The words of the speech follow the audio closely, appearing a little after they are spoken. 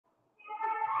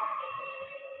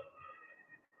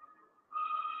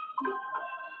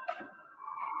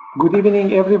Good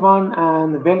evening, everyone,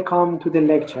 and welcome to the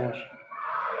lecture.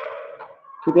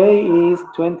 Today is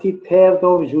 23rd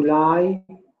of July,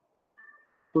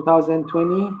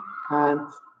 2020, and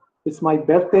it's my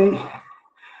birthday,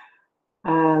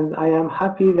 and I am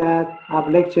happy that I've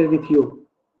lectured with you.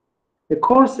 The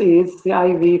course is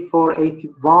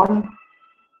CIV481,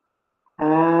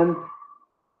 and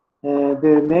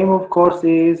the name of course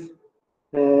is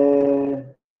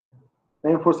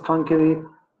Reinforced Concrete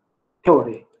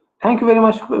Theory. Thank you very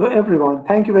much, everyone.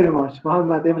 Thank you very much,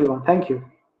 Muhammad, everyone. Thank you.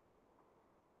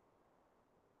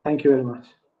 Thank you very much.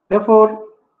 Therefore,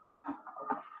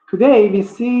 today we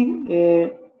see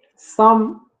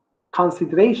some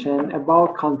consideration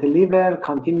about cantilever,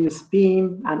 continuous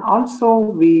beam, and also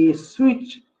we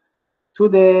switch to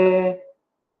the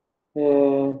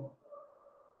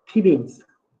T-beams,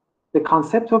 the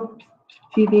concept of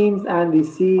T-beams, and we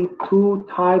see two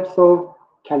types of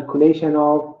calculation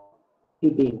of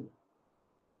T-beam.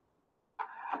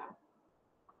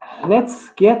 Let's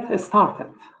get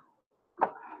started.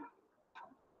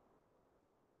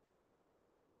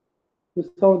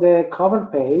 So the cover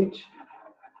page,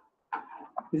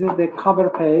 this is the cover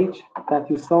page that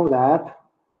you saw that.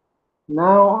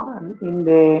 Now in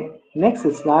the next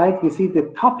slide, we see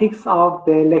the topics of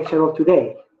the lecture of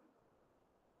today.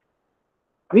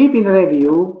 We will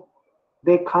review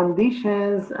the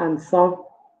conditions and some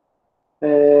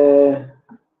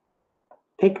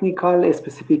technical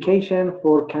specification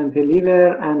for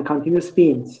cantilever and continuous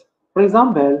beams. For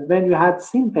example, when you had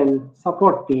simple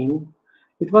support beam,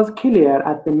 it was clear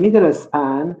at the middle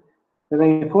span, the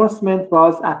reinforcement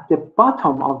was at the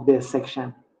bottom of the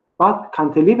section. But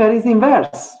cantilever is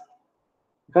inverse,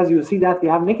 because you see that we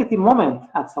have negative moment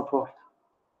at support,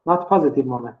 not positive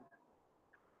moment.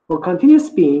 For continuous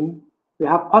beam, we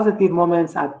have positive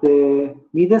moments at the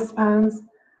mid spans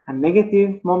and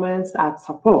negative moments at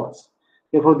supports.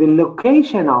 Therefore, the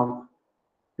location of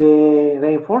the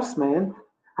reinforcement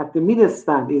at the mid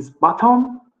span is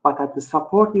bottom, but at the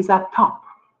support is at top.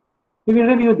 We will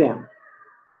review them.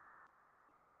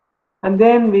 And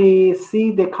then we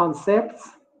see the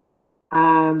concepts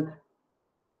and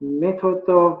method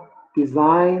of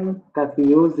design that we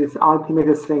use, this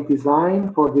ultimate strength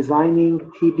design for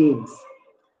designing T-beams.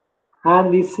 And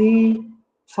we see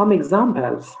some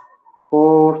examples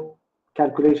for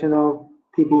calculation of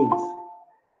T-beams.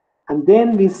 And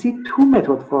then we see two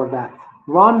methods for that.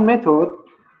 One method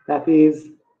that is,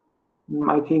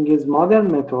 I think, is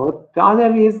modern method. The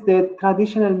other is the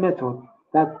traditional method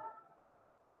that,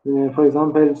 for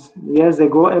example, years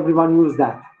ago, everyone used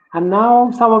that. And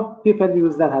now some of people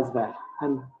use that as well.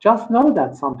 And just know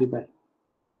that some people.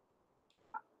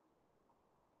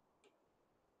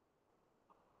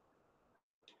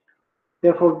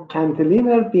 Therefore,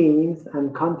 cantilever beams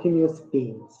and continuous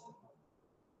beams.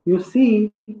 You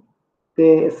see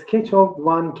the sketch of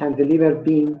one cantilever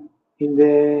beam in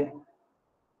the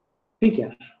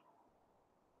figure.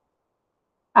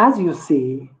 As you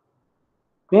see,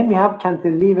 when we have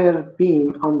cantilever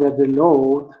beam under the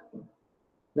load,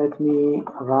 let me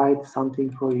write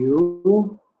something for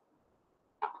you.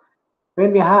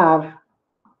 When we have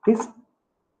this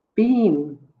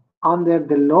beam under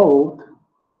the load,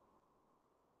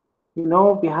 you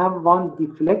know, we have one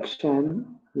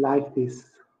deflection like this.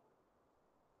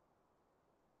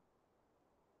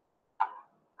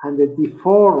 And it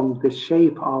deforms the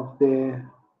shape of the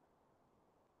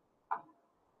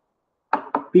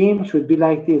beam should be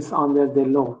like this under the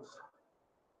loads.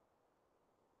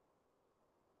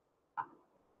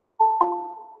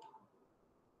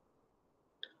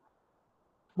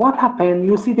 What happened?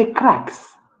 You see the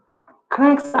cracks.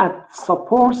 Cracks at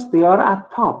supports, they are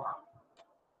at top.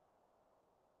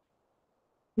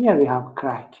 Here we have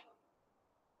crack.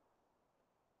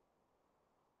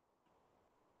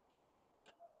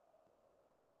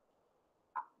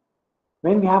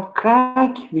 When we have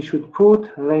crack, we should put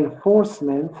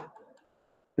reinforcement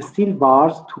steel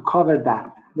bars to cover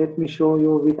that. Let me show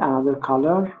you with another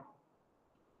color.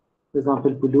 For example,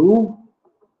 blue.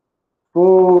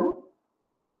 For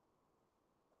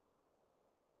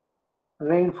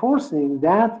reinforcing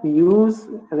that, we use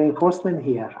reinforcement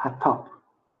here at top.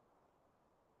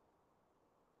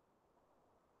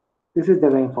 This is the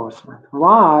reinforcement.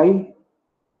 Why?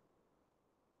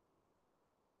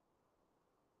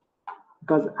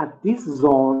 Because at this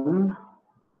zone,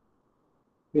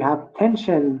 we have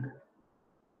tension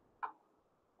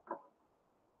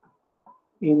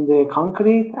in the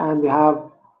concrete and we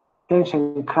have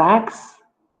tension cracks,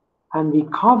 and we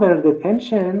cover the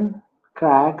tension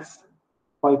cracks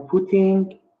by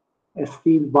putting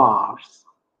steel bars.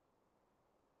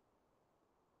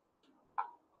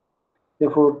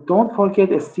 Therefore, don't forget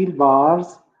steel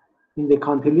bars in the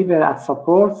cantilever at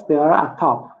supports, they are at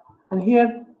top. And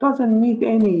here doesn't need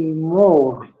any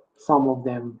more, some of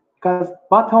them, because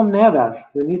bottom never,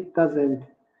 you need doesn't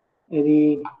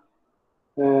any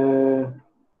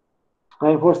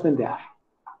reinforcement there.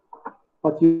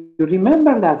 But you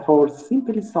remember that for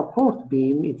simple support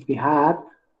beam, if we had,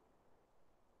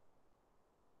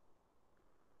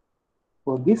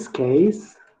 for this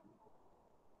case,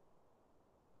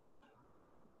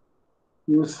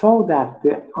 you saw that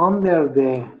under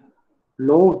the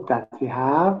load that we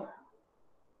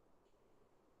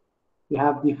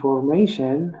have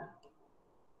deformation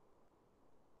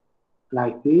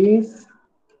like this,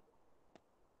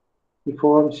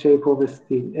 deformed shape of a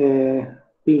steel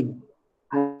beam.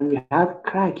 And we have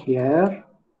crack here.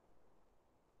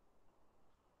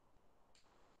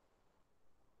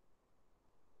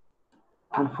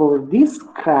 And for this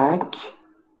crack,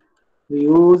 we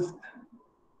used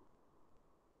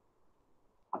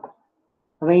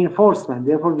reinforcement.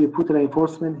 Therefore, we put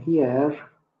reinforcement here,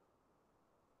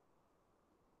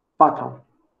 bottom,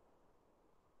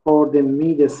 for the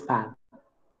mid span.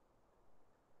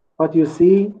 But you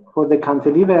see, for the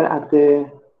cantilever at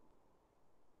the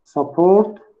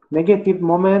support, negative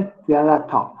moment, they are at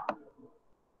top.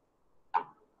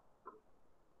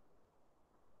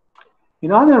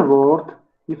 In other words,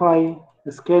 if I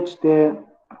sketch the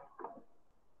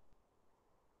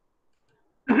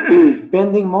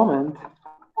bending moment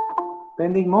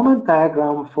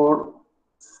diagram for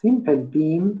simple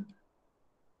beam,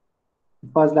 it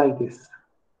was like this.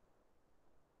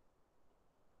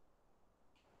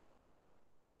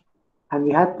 And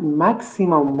we had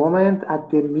maximum moment at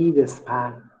the mid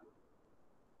span.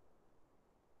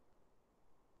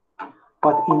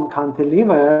 But in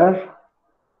cantilever,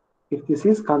 if this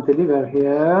is cantilever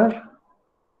here,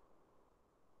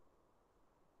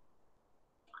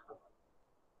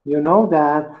 you know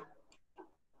that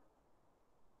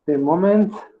the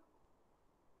moment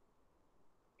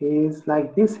is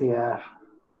like this here.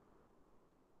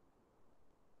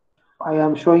 I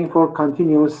am showing for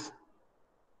continuous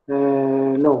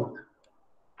load.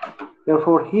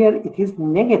 Therefore, here it is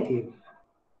negative.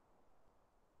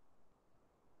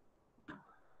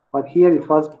 But here it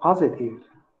was positive.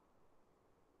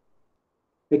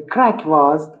 The crack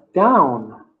was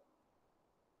down.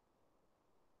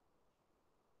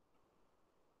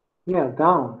 Here,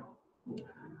 down.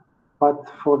 But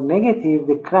for negative,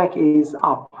 the crack is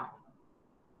up.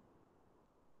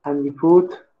 And we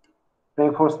put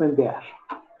reinforcement there.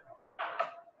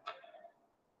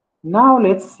 Now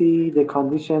let's see the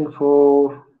condition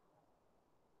for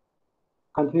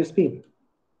continuous beam.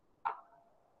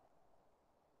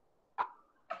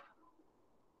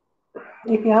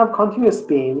 If you have continuous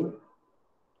beam,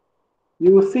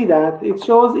 you will see that it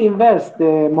shows inverse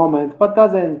the moment, but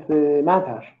doesn't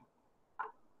matter.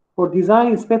 For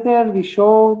design, it's better we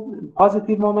show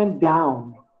positive moment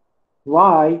down.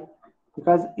 Why?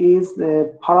 Because it's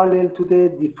parallel to the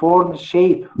deformed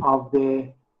shape of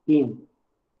the beam.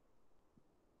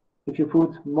 If you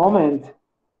put moment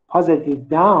positive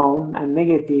down and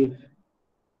negative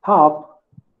top,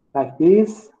 like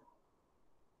this,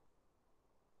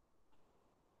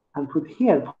 and put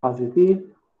here positive,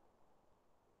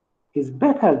 is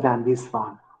better than this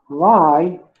one.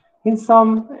 Why? In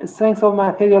some strength of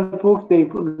material book, they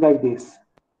put like this.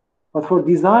 But for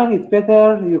design, it's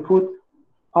better you put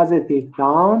positive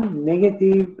down,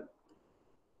 negative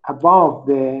above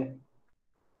the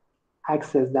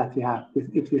axis that we have.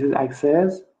 If this is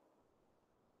axis,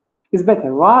 it's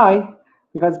better. Why?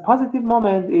 Because positive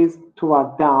moment is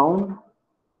toward down,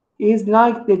 is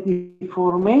like the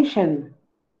deformation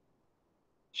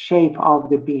shape of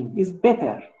the beam is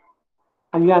better.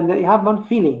 And you have one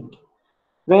feeling.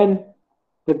 When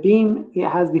the beam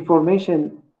has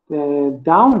deformation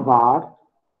downward,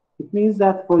 it means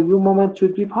that for you moment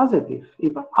should be positive.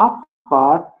 If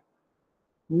upward,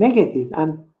 negative.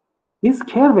 And these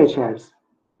curvatures,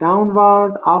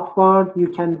 downward, upward, you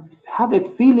can have a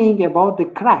feeling about the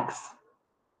cracks.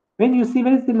 When you see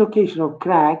where is the location of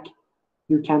crack,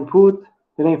 you can put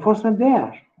the reinforcement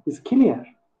there. It's clear.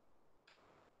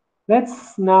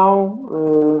 Let's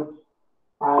now,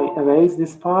 I erase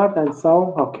this part and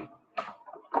so, okay.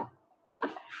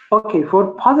 Okay,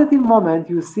 for positive moment,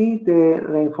 you see the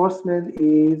reinforcement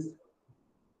is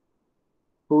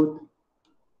put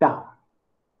down.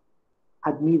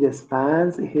 At mid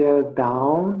spans here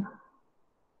down,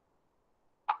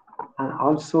 and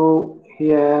also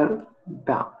here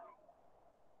down.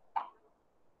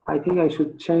 I think I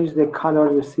should change the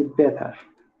color, you see better.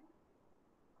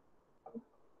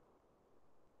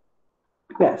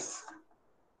 Yes.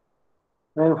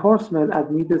 Reinforcement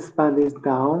at middle span is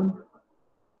down.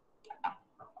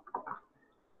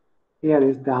 Here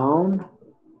is down.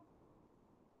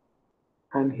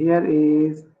 And here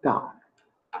is down.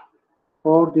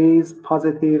 For these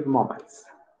positive moments.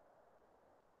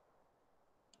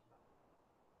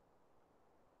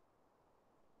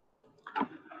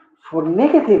 For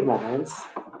negative moments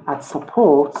at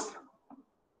supports,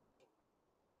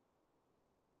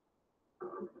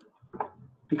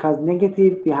 because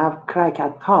negative we have crack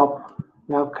at top,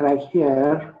 we have crack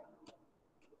here,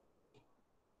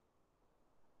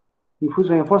 we put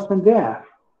reinforcement there.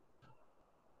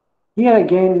 Here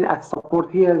again at support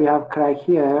here we have crack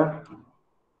here.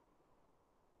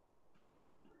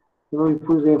 We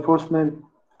put reinforcement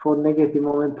for negative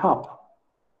moment top.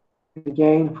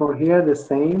 Again for here the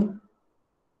same.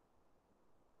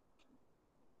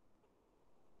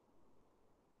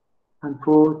 And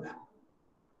put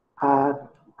at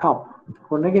top.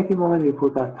 For negative moment we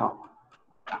put at top.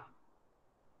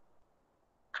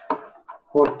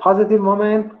 For positive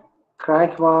moment,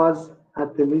 crack was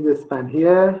at the middle span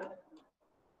here.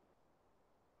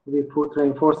 We put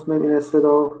reinforcement instead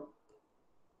of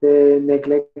the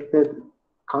neglected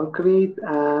concrete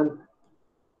and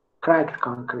cracked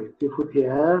concrete. We put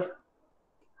here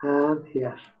and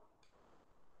here.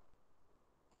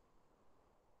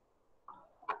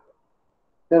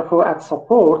 Therefore, at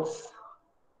supports,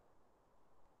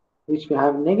 which we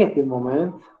have negative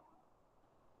moment,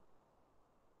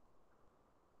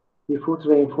 we put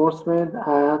reinforcement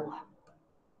at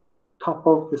top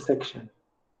of the section.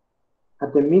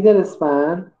 At the middle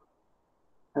span,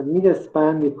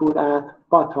 we put at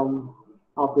bottom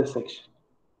of the section.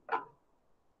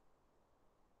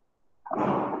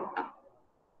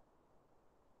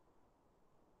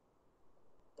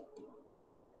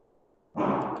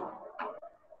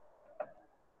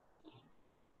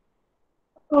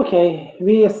 Okay,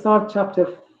 we start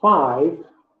chapter 5.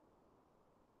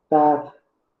 That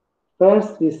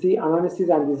first we see analysis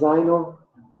and design of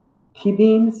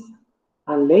T-beams,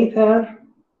 and later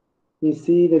we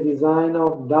see the design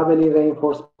of doubly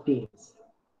reinforced beams.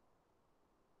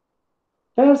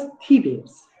 First,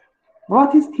 T-beams.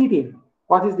 What is T-beam?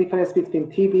 What is the difference between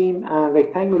T-beam and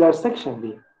rectangular section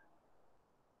beam?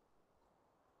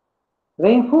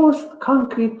 Reinforced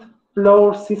concrete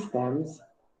floor systems,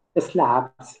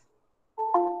 slabs,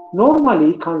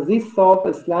 normally consist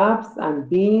of slabs and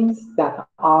beams that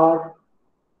are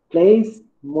placed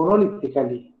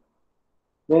monolithically.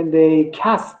 When they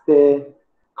cast the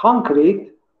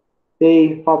concrete,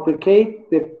 they fabricate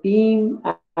the beam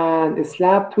and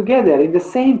slab together in the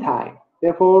same time.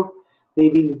 Therefore, they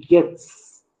will get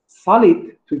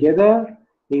solid together,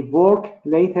 they work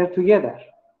later together.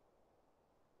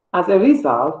 As a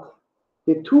result,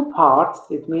 the two parts,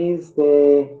 it means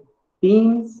the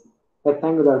beams,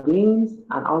 rectangular beams,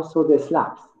 and also the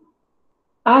slabs,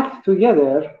 act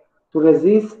together to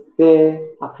resist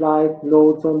the applied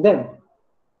loads on them.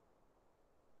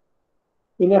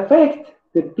 In effect,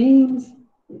 the beams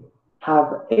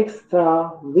have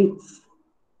extra widths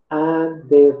and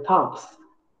their tops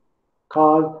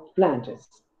called flanges,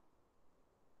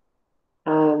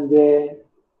 and the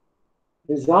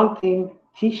resulting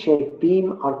T-shaped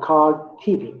beam are called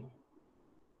T-beam.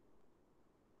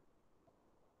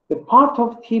 The part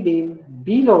of T-beam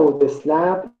below the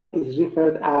slab is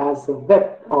referred as a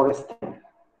web or stem.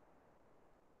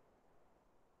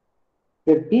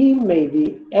 The beam may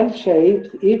be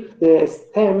L-shaped if the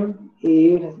stem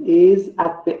is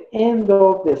at the end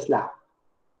of the slab.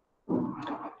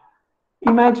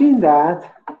 Imagine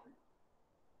that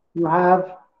you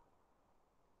have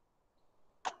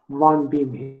one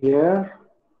beam here,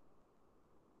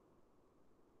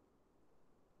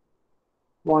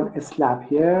 one slab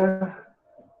here,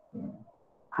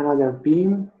 another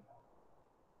beam,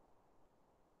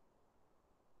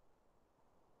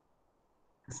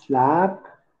 slab,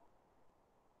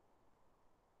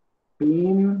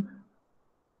 beam,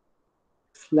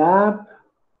 slab,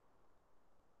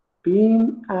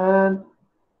 beam,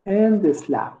 and the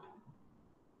slab.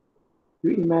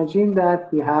 You imagine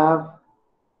that we have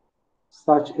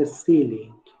such a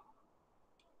ceiling.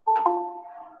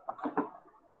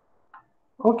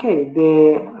 Okay, we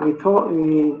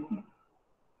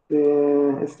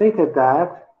stated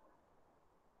that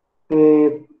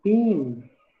the beam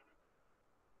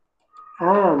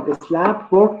and the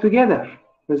slab work together.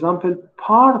 For example,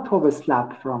 part of a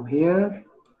slab from here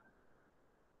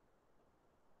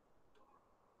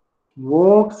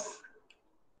works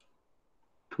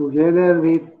together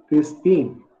with this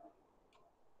beam.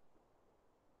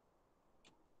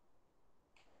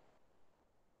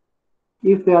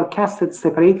 If they are casted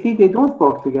separately, they don't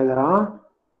work together, huh?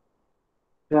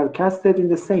 They are casted in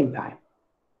the same time.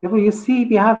 Therefore, you see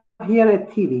we have here a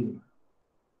T-beam.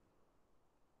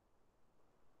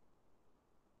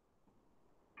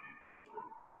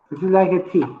 This is like a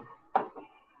T.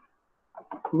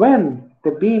 When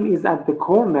the beam is at the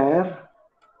corner,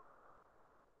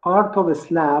 part of the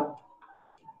slab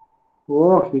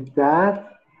work with that.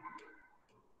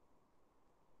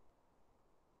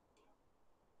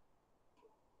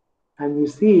 And you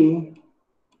see,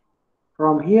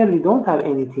 from here we don't have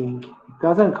anything. It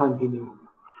doesn't continue.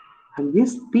 And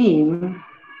this beam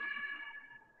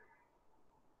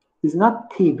is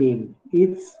not T-beam.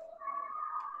 It's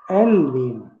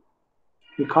L-beam.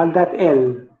 We call that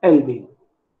L-beam.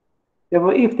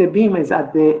 Therefore, if the beam is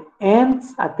at the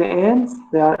ends,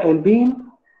 they are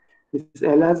L-beam. This is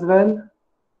L as well.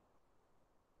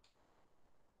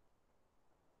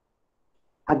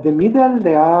 At the middle,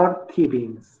 they are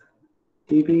T-beams.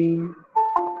 T-beam,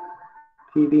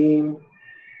 T-beam,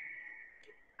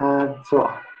 and so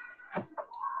on.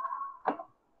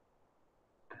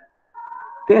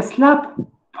 The slab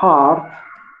part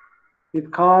is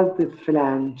called the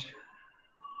flange.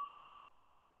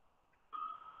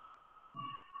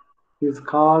 It's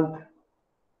called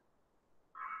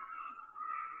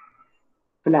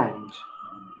flange.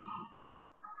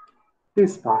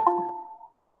 This part.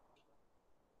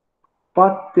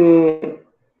 But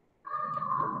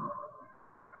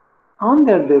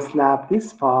under the slab,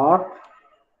 this part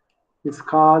is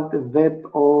called web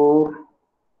or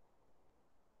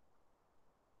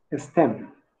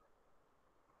stem.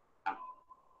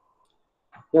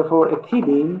 Therefore, a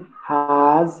T-beam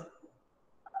has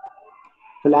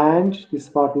flange. This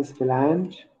part is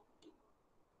flange.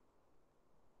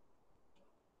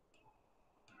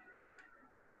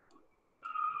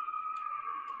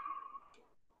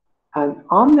 And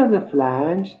under the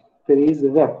flange, there is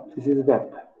web. This is web.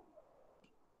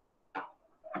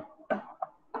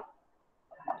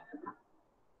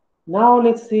 Now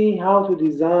let's see how to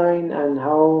design and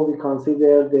how we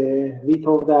consider the width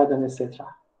of that and etc.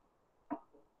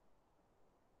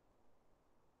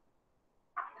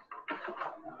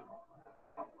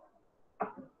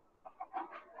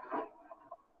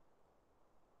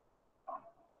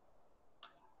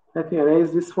 Let me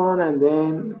erase this one and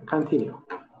then continue.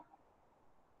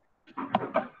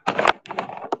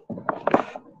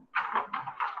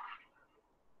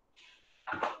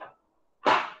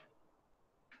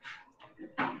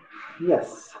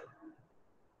 Yes.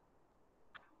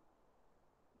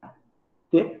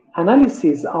 The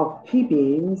analysis of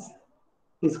T-beams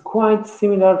is quite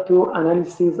similar to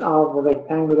analysis of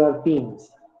rectangular beams,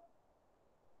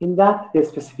 in that the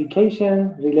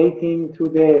specification relating to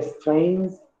the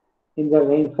strains in the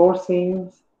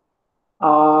reinforcings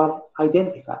are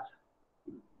identical.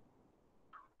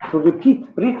 To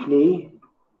repeat briefly,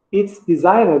 it's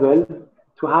desirable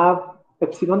to have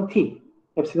epsilon T.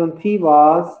 Epsilon T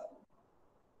was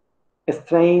a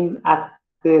strain at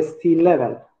the steel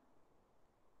level.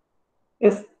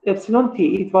 Epsilon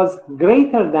T, it was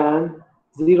greater than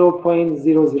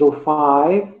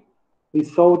 0.005. We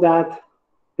saw that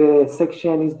the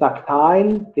section is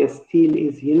ductile, the steel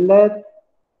is yielded,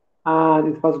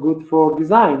 and it was good for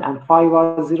design, and phi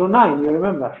was 0.9, you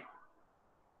remember.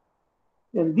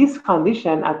 In this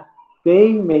condition,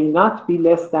 they may not be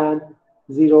less than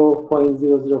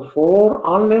 0.004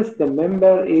 unless the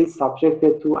member is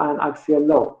subjected to an axial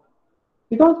load.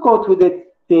 We don't go to the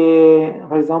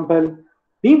for example,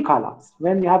 beam columns.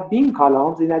 When we have beam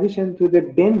columns, in addition to the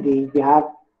bending, we have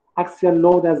axial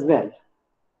load as well.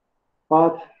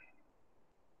 But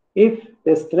if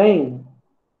the strain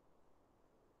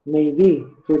may be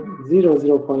to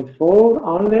 0.4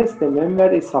 unless the member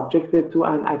is subjected to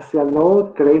an axial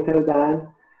load greater than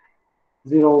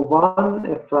 0.1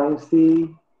 F prime C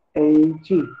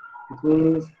AG. It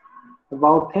means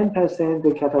about 10%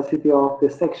 the capacity of the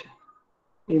section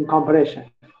in compression.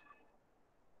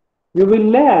 You will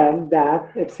learn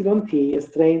that epsilon T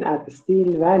strain at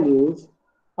steel values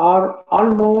are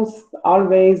almost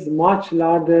always much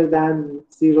larger than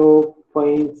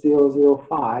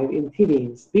 0.005 in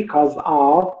T-beams because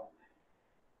of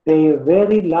their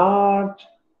very large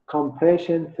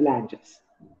compression flanges.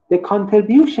 The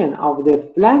contribution of the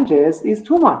flanges is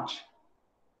too much.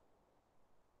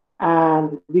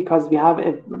 And because we have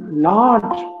a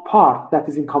large part that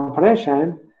is in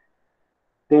compression,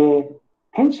 the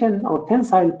tension or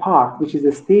tensile part, which is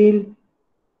the steel,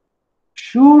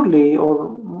 surely,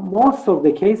 or most of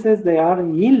the cases, they are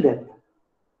yielded.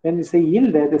 When you say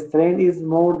yielded, the strain is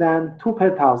more than 2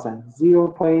 per thousand,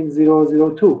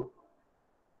 0.002.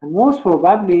 And most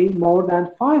probably more than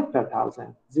 5 per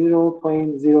thousand,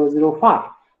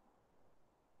 0.005.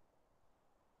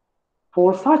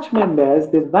 For such members,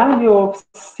 the value of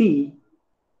C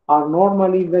are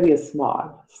normally very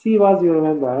small. C was, you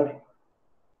remember,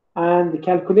 and the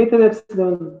calculated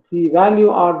epsilon the value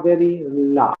are very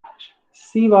large.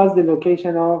 C was the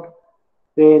location of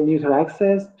the neutral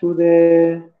axis to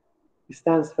the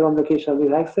distance from location of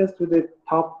neutral axis to the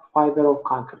top fiber of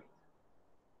concrete.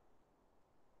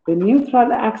 The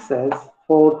neutral axis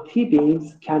for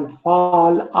T-beams can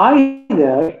fall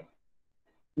either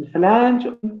in flange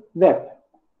or in web.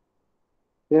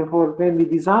 Therefore, when we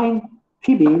design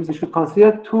T-beams, we should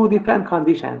consider two different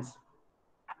conditions,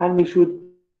 and we should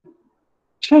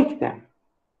check them.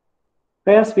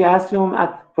 First, we assume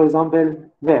at, for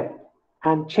example, web,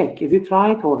 and check, is it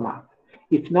right or not?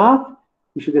 If not,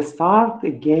 we should start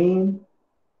again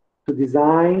to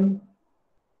design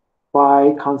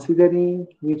by considering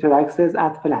neutral axis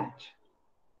at flange.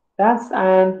 That's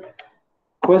a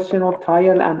question of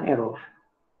trial and error.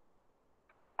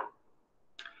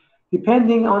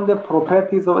 Depending on the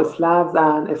properties of slabs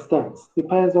and stems,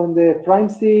 depends on the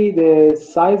primacy, the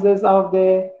sizes of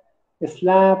the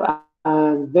slab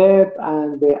and web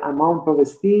and the amount of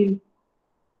steel.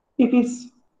 If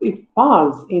it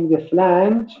falls in the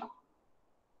flange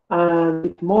and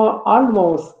it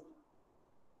almost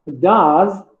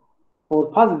does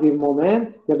for positive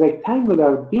moment, the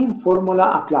rectangular beam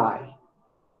formula apply.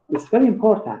 It's very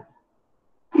important.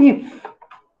 If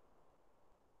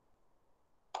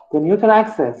the neutral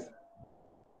axis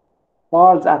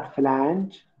falls at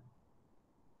flange,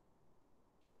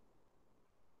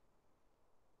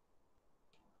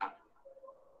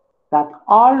 that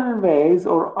always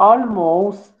or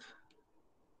almost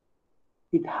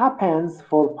it happens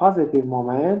for positive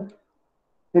moment.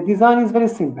 The design is very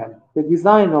simple. The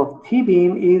design of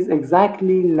T-beam is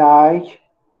exactly like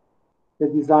the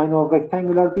design of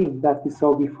rectangular beam that we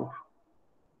saw before,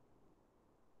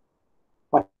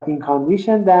 but in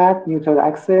condition that neutral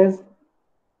axis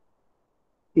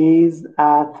is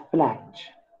at flange.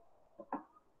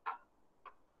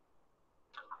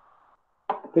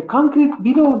 The concrete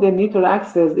below the neutral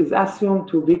axis is assumed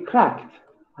to be cracked,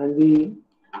 and we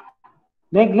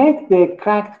neglect the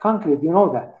cracked concrete, you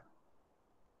know that.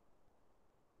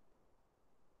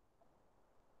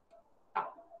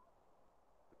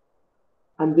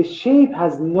 And the shape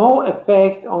has no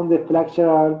effect on the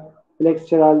flexural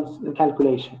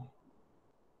calculation.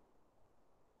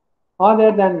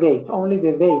 Other than weight, only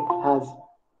the weight has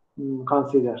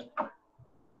considered.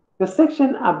 The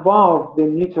section above the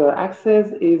neutral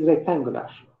axis is rectangular.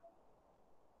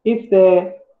 If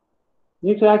the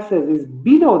neutral axis is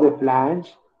below the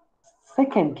flange,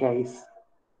 second case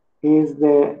is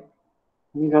the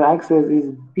neutral axis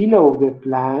is below the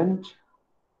flange.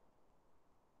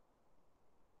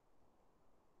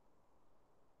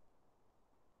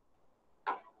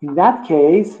 In that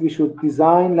case, we should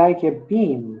design like a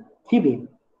beam, T-beam.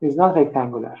 It's not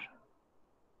rectangular.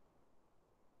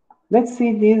 Let's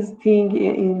see this thing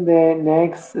in the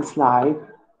next slide.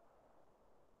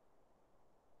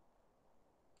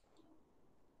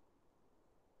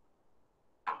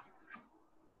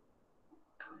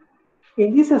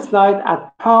 In this slide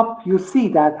at top, you see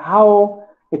that how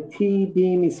a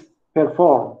T-beam is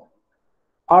performed,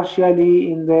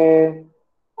 partially in the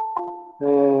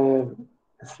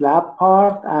slab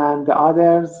part and the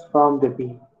others from the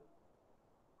beam.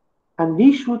 And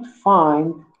we should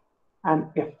find an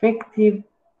effective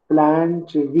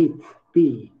flange width,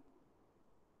 B.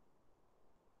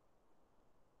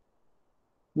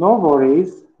 No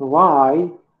worries, why?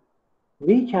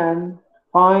 We can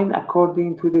find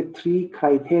according to the three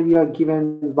criteria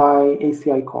given by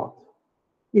ACI code.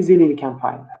 Easily we can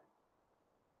find that.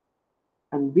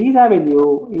 And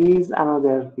BW is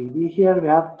another B. Here we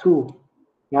have two.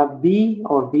 We have B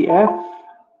or BF,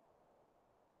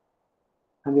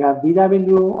 and we have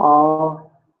BW or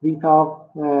width of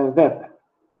web.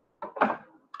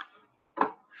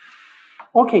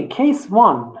 Okay, case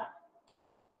one.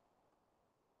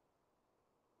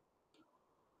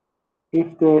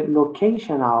 If the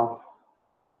location of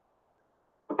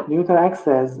neutral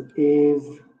axis is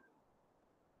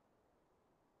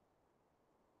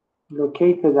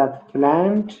located at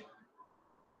flange,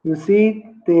 you see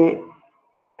the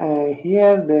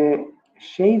here the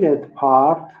shaded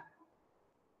part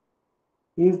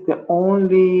is the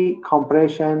only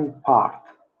compression part,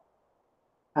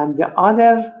 and the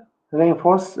other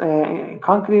reinforced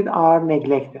concrete are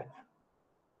neglected.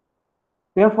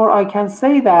 Therefore, I can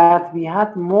say that we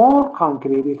had more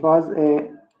concrete. It was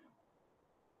a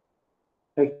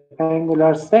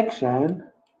rectangular section,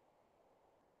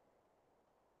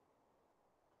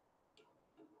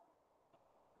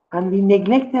 and we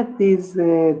neglected this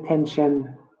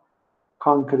tension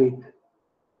concrete.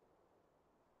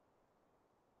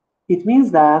 It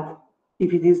means that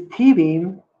if it is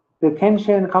T-beam, the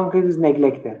tension concrete is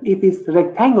neglected. If it's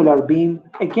rectangular beam,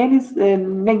 again it's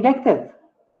neglected.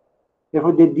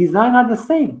 Therefore, the design are the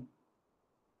same.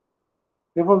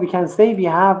 Therefore, we can say we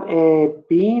have a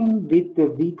beam with the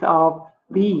width of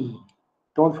B.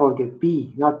 Don't forget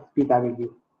B, not BW.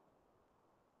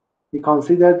 We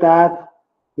consider that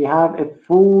we have a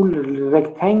full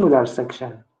rectangular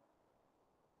section.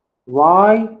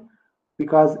 Why?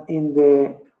 Because in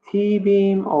the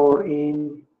T-beam or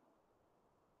in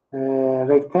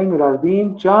rectangular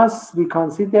beam, just we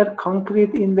consider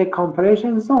concrete in the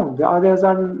compression zone. The others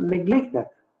are neglected.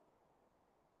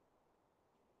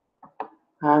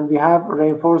 And we have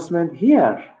reinforcement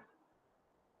here.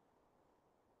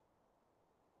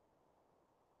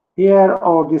 Here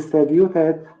or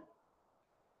distributed,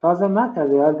 doesn't matter,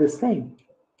 they are the same.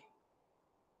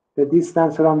 The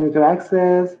distance from neutral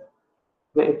axis,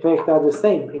 the effect are the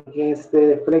same against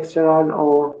the flexural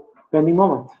or bending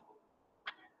moment.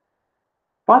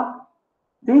 But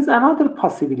there is another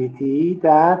possibility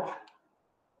that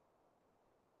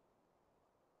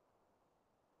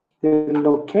the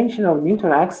location of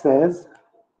neutral axis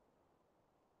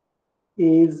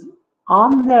is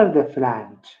under the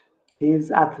flange,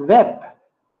 is at web.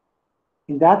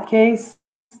 In that case,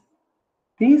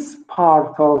 this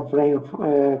part of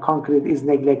concrete is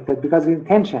neglected because of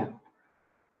tension.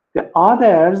 The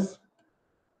others,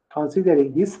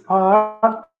 considering this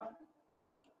part,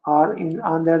 are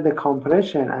under the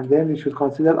compression, and then we should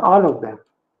consider all of them.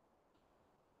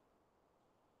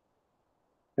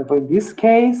 Therefore, in this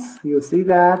case, you see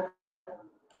that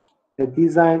the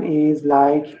design is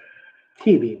like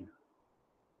T-beam.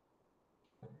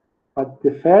 But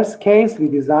the first case, we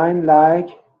design like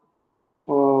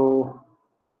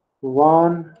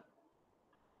one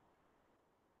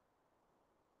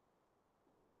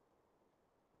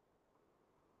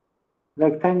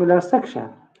rectangular section.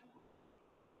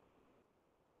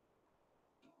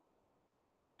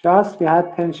 Just we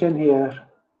had tension here,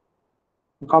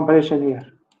 compression here.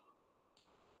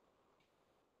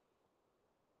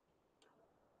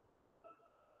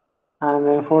 And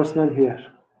reinforcement here.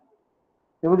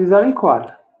 These are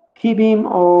equal. T-beam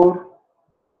or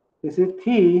this is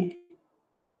T,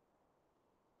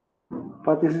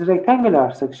 but this is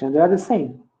rectangular section. They are the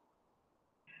same.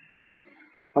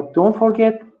 But don't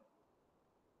forget,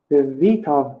 the width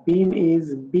of beam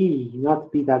is B,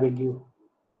 not BW.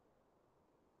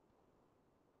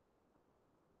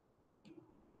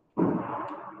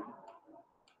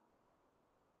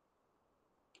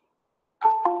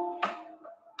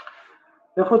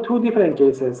 Therefore, two different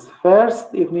cases. First,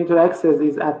 if neutral axis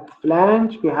is at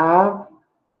flange, we have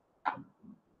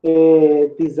a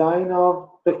design of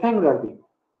rectangular beam.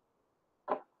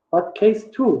 But case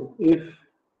two, if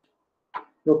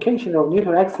location of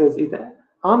neutral axis is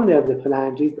under the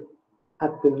flange, is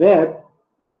at the web,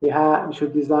 we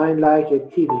should design like a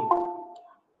T-beam.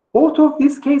 Both of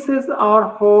these cases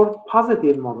are for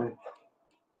positive moment.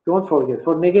 Don't forget,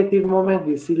 for negative moment,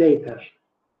 we see later.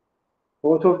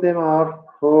 Both of them are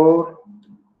for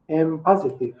M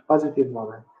positive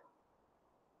moment.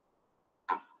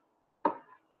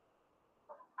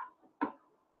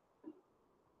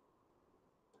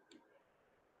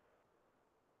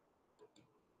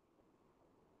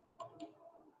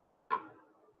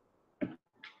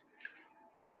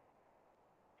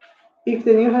 If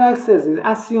the neutral axis is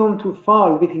assumed to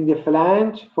fall within the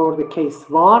flange for the case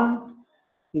 1,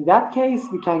 in that case,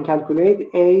 we can calculate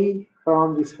A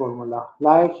from this formula,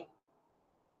 like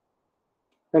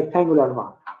rectangular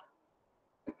one.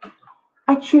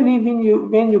 Actually,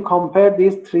 when you compare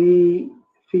these three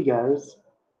figures,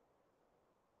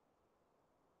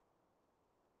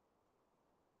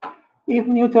 if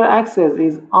neutral axis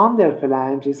is under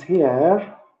flange is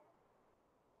here,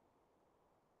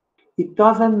 it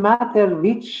doesn't matter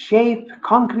which shape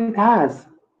concrete has.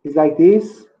 It's like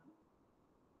this,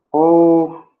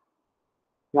 or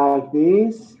like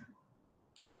this,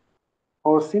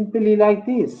 or simply like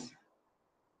this.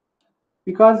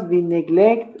 Because we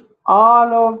neglect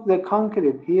all of the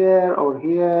concrete here or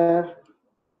here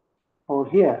or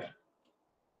here.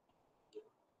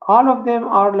 All of them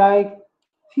are like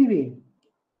T-beam.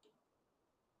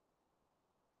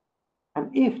 And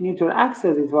if neutral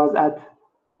axis it was at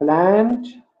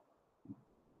flange,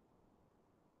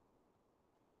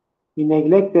 we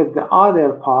neglected the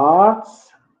other parts.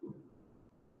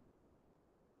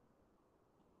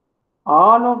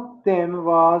 All of them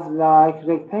was like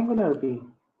rectangular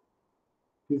beam,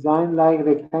 designed like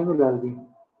rectangular beam.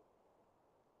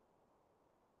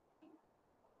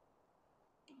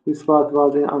 This part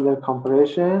was under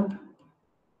compression,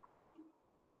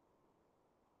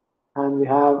 and we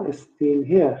have steel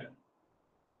here.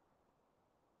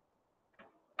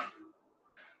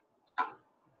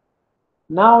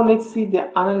 Now let's see the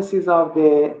analysis of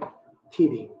the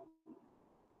TD.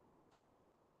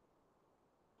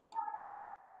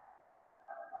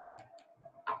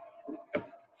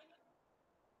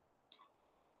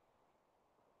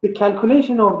 The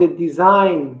calculation of the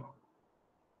design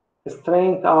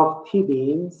strength of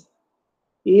T-beams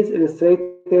is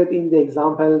illustrated in the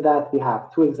example that we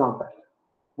have, two examples.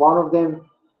 One of them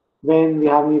when we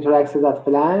have neutral axis at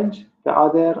flange, the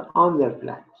other under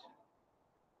flange.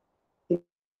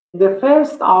 In the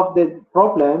first of the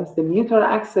problems, the neutral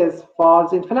axis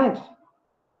falls in flange.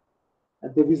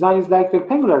 The design is like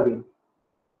rectangular beam.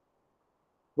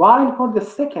 While for the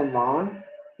second one,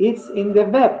 it's in the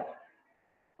web,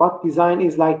 but design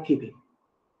is like T-beam.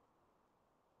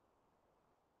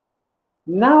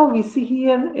 Now we see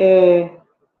here a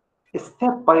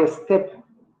step-by-step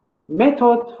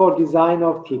method for design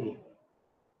of T-beam.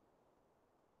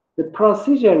 The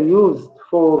procedure used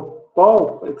for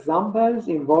both examples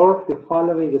involve the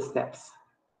following steps.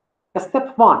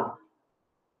 Step 1.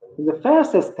 In the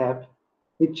first step,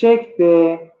 we check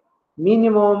the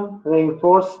minimum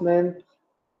reinforcement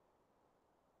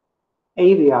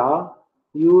area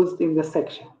used in the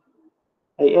section,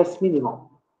 AS minimum,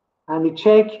 and we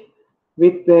check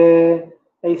with the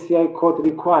ACI code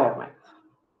requirement.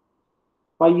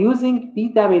 By using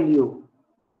BW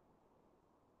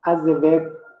as the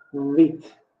web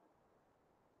width.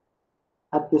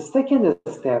 At the second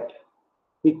step,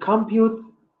 we compute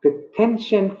the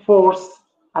tension force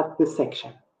at the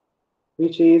section,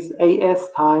 which is AS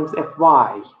times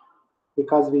Fy,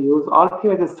 because we use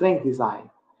ultimate strength design.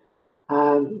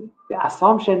 And the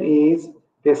assumption is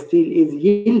the steel is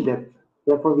yielded,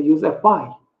 therefore we use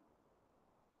Fy.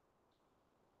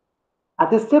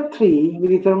 At step 3, we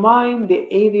determine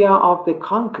the area of the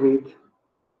concrete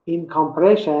in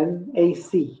compression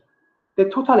AC, the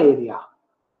total area.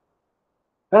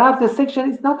 Perhaps the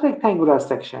section is not rectangular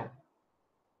section.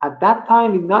 At that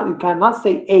time, you cannot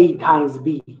say A times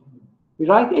B. We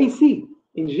write AC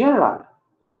in general.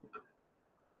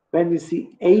 When we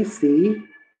see AC,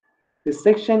 the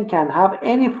section can have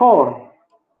any form.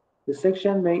 The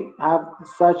section may have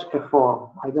such a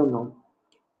form. I don't know.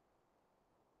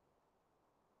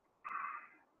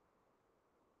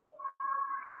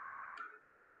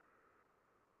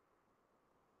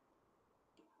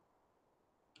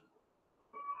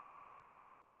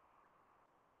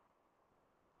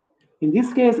 In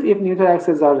this case, if neutral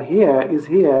axes are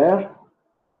here,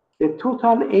 the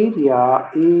total area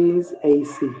is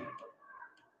AC.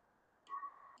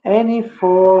 Any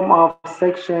form of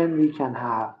section we can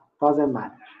have, doesn't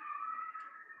matter.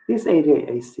 This area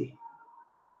AC.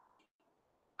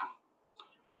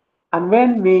 And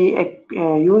when we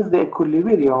use the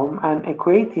equilibrium and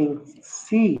equating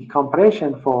C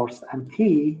compression force and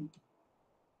T,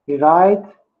 we write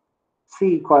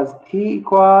C equals T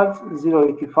equals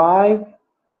 0.85,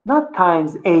 not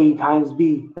times A times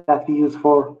B that we use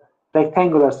for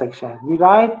rectangular section. We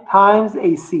write times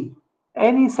AC,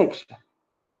 any section.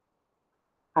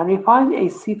 And we find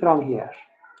AC from here.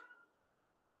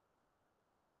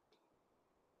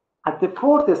 At the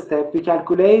fourth step, we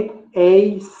calculate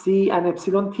A, C, and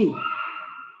epsilon T.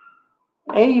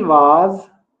 A was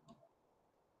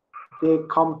the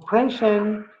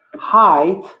compression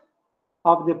height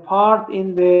of the part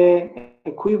in the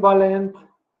equivalent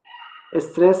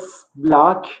stress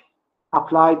block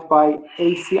applied by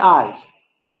ACI.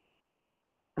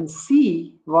 And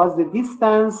C was the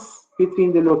distance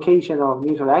between the location of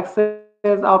neutral axis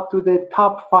up to the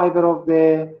top fiber of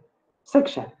the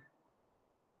section,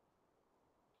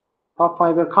 top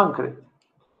fiber concrete.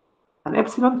 And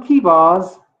epsilon T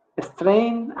was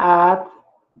strain at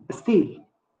steel.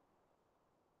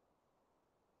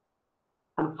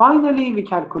 And finally, we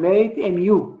calculate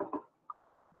mu.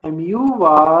 Mu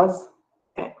was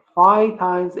phi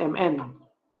times mn.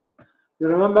 You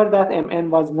remember that mn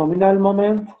was nominal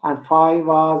moment and phi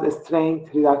was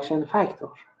strength reduction factor.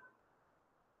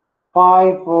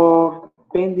 Phi for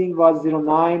bending was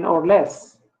 0.9 or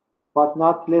less, but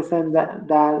not less than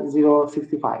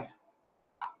 0.65.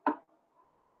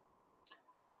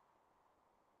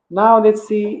 Now let's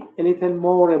see a little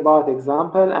more about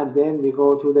example, and then we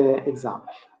go to the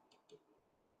example.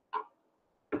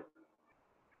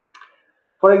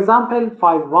 For example,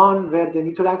 5.1, where the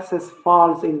neutral axis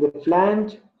falls in the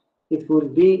flange, it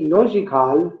would be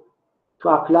logical to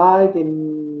apply the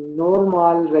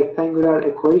normal rectangular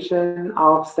equation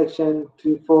of section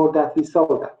 3.4 that we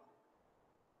saw that.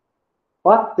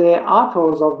 But the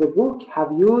authors of the book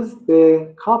have used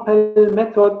the couple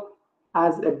method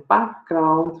as a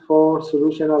background for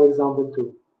solution of example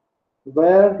 2,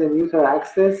 where the neuter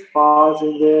axis falls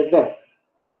in the web.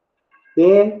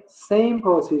 The same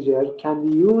procedure can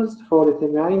be used for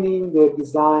determining the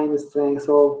design strength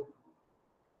of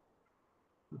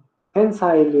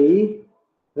tensilely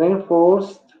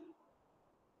reinforced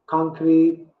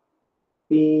concrete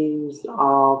beams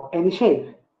of any shape.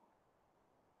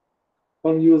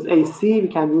 When we use AC, we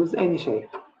can use any shape.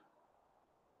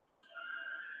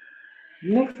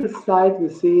 Next slide, we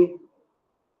see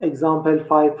example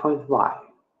 5.y.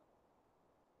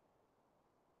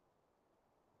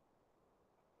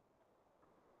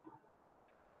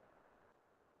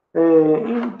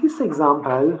 In this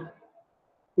example,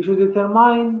 we should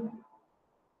determine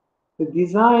the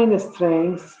design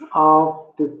strength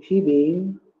of the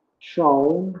T-beam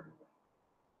shown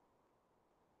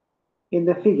in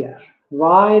the figure,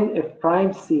 while f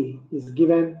prime c is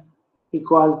given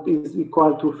equal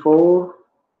to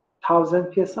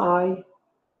 4,000 psi,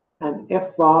 and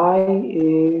Fy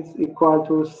is equal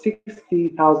to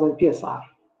 60,000 psi.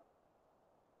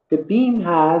 The beam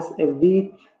has a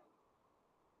width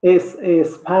is a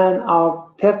span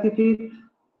of 30 feet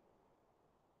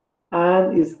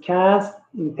and is cast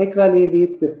integrally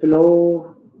with the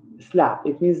floor slab.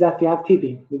 It means that we have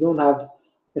T-beam. We don't have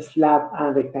a slab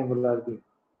and rectangular beam.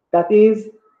 That is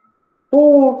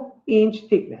 4-inch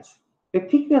thickness. The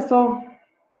thickness of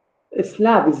a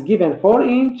slab is given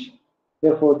 4-inch.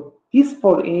 Therefore, this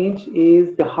 4-inch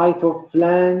is the height of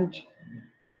flange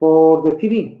for the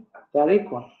T-beam. They are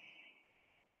equal.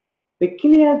 The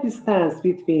clear distance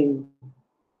between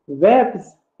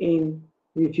webs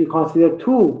if you consider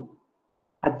two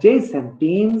adjacent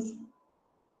beams,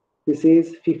 this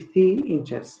is 50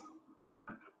 inches.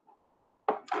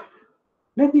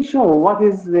 Let me show what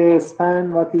is the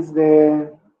span, what is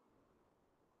the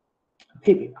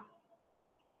T-beam.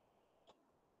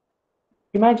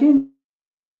 Imagine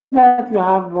that you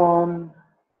have one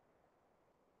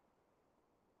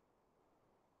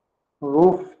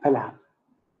roof plan.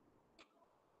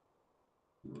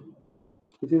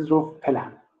 This is roof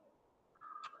plan.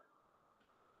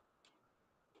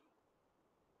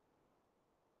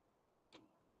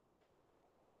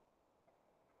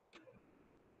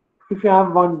 If you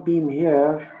have one beam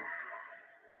here,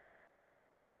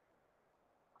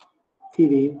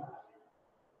 T-beam,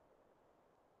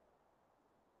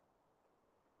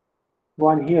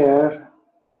 one here,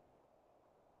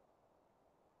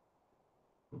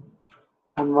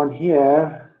 and one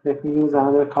here, let me use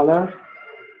another color.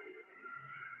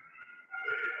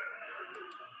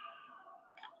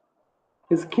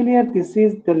 It's clear this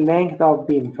is the length of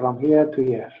beam from here to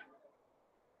here.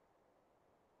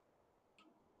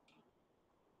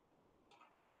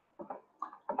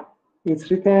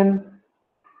 It's written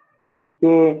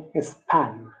the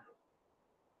span,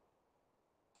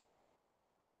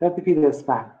 30 feet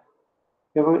span.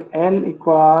 Therefore, L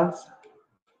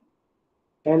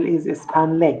is a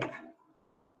span length,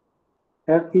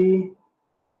 30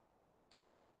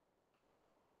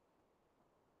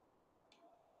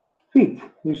 feet.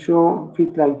 You show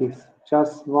feet like this,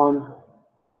 just 1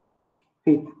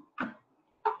 feet.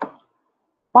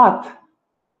 But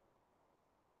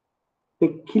the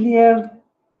clear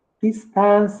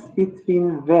distance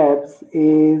between webs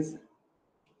is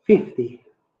 50.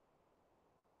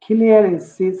 Clear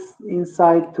is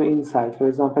inside to inside, for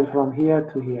example, from here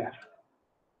to here.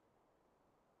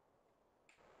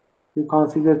 You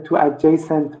consider two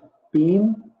adjacent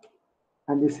beams,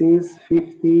 and this is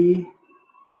 50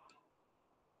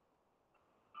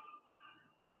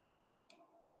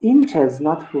 inches,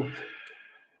 not foot.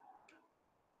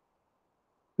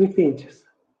 50 inches.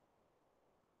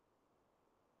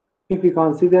 If we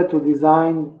consider to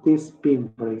design this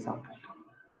beam, for example,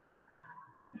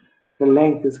 the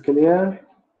length is clear,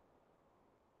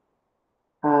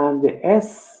 and the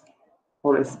S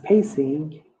or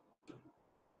spacing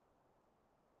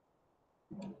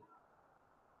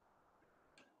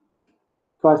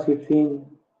equals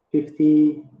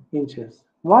 50 inches.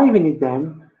 Why we need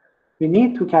them? We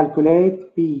need to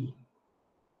calculate B.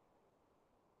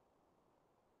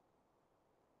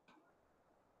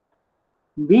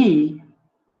 B,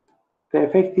 the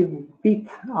effective width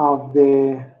of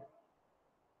the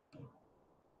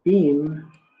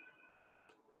beam,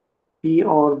 B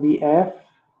or BF,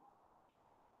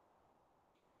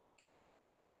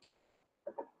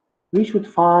 we should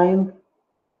find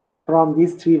from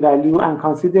these three values and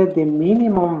consider the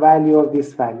minimum value of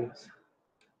these values.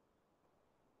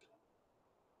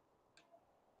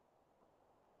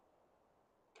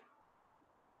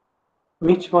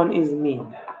 which one is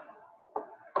mean?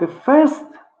 The first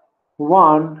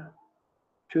one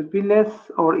should be less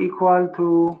or equal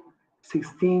to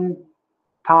 16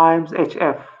 times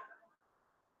HF,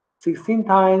 16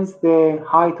 times the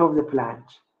height of the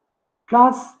flange,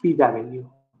 plus BW.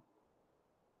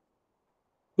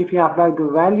 If you apply the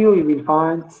value, you will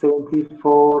find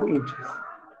 74 inches.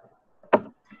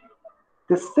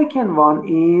 The second one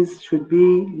should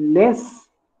be less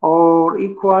or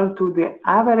equal to the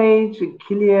average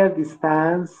clear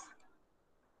distance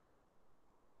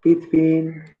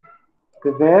between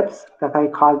the webs that I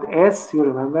called S, you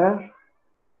remember?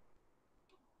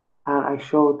 And I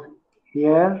showed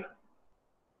here,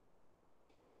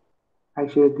 I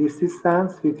showed this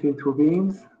distance between two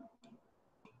beams.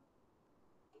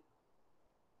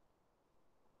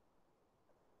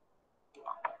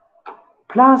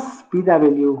 Plus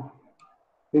BW,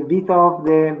 the width of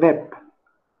the web.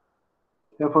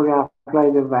 Therefore, we apply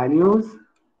the values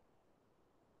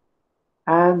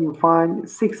and you find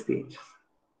 60 inches.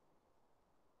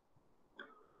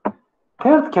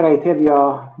 Third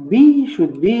criteria, B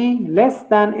should be less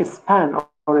than a span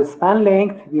or a span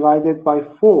length divided by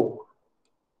 4.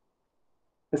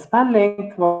 The span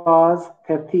length was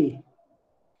 30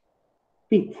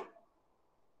 feet.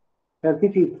 30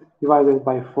 feet divided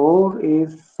by 4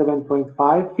 is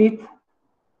 7.5 feet.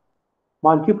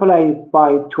 Multiplied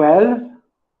by 12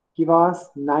 give us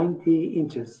 90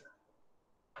 inches.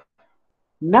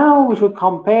 Now we should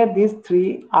compare these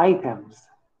three items.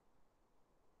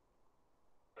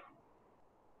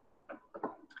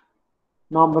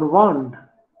 Number 1,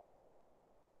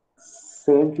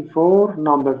 74,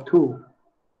 number 2,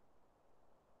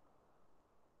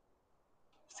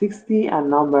 60, and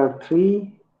number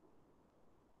 3,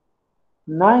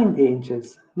 90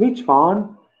 inches. Which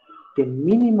one? The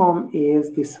minimum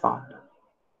is this one,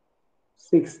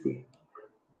 60.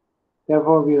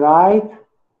 Therefore, we write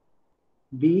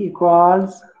B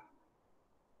equals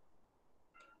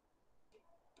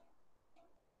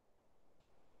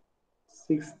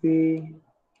 60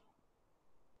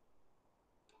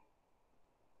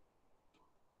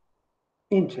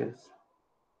 inches.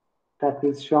 That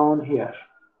is shown here.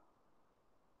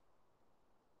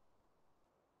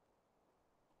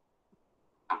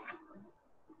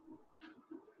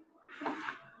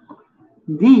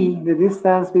 D, the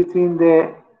distance between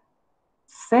the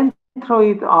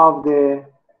centroid of the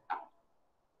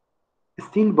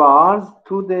steel bars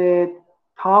to the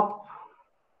top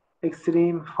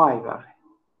extreme fiber.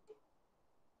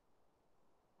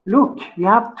 Look, we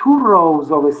have 2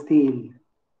 rows of steel.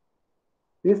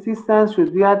 This distance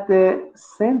should be at the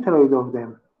centroid of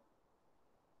them,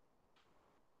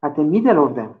 at the middle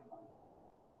of them.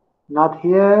 Not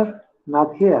here,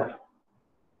 not here.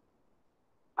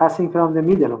 Passing from the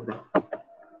middle of them.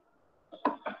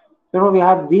 Then we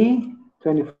have D,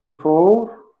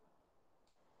 24.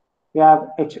 We have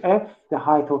HF, the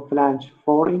height of flange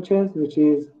 4 inches, which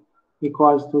is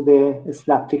equals to the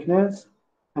slab thickness,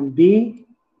 and B,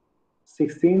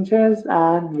 60 inches,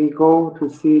 and we go to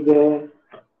see the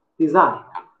design.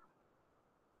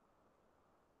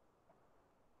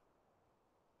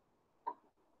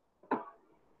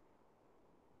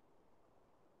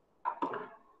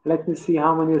 Let me see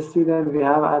how many students we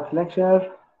have at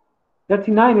lecture.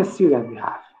 39 students we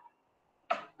have.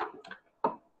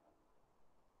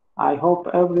 I hope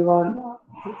everyone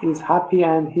is happy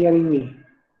and hearing me.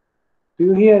 Do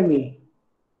you hear me?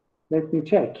 Let me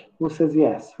check. Who says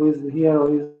yes? Who is here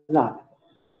or is not?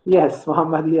 Yes,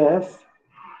 Muhammad, yes.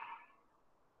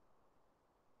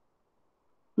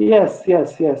 Yes,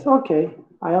 yes, yes. Okay.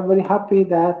 I am very happy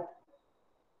that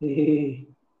you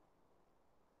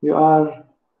are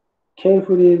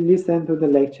carefully listen to the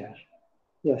lecture.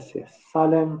 Yes, yes.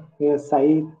 Salem, yes,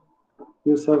 Saeed,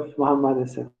 Yusuf, Muhammad,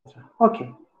 etc.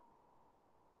 Okay.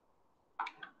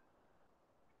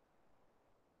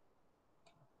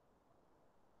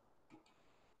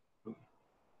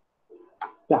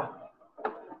 Yeah.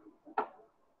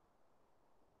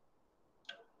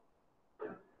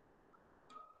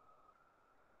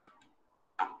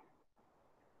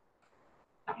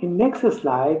 In next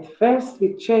slide, first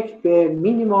we check the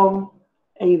minimum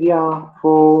area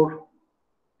for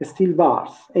steel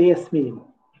bars, AS minimum.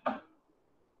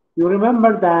 You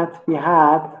remember that we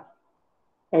had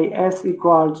AS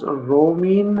equals rho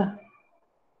min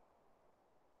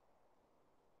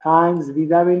times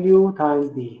VW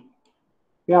times D.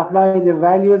 We apply the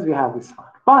values, we have this one.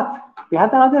 But we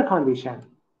had another condition.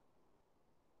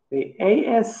 The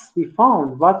AS we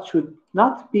found, what should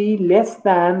not be less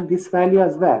than this value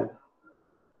as well.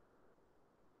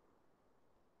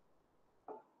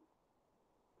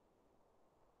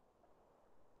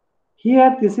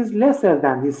 Here, this is lesser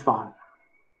than this one.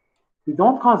 We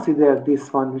don't consider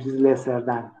this one, which is lesser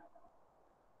than.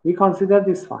 We consider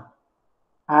this one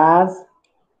as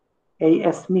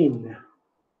AS mean.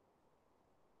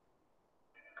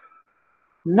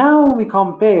 Now we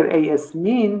compare AS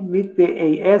mean with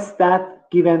the AS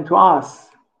that given to us.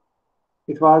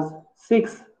 It was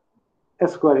 6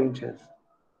 square inches.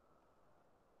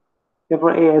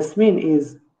 Therefore, AS mean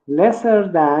is lesser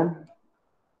than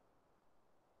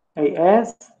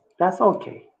AS. That's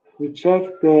okay. We check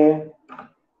the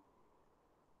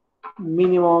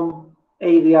minimum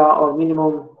area or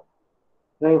minimum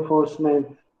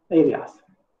reinforcement areas.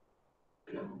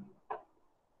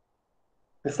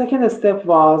 The second step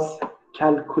was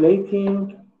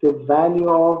calculating the value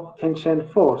of tension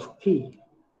force, T.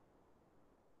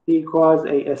 T equals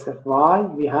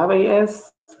ASFY. We have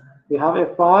AS, we have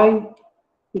FY.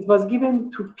 It was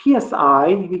given to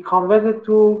PSI. We converted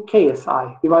to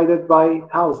KSI divided by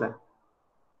 1000.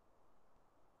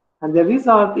 And the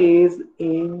result is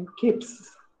in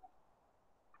kips.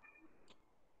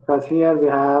 Because here we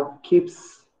have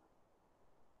kips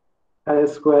per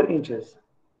square inches.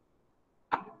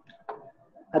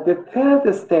 At the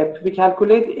third step, we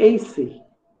calculate AC.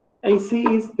 AC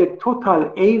is the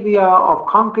total area of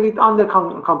concrete under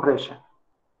compression.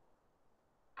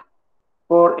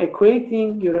 For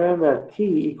equating, you remember T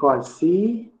equals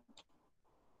C.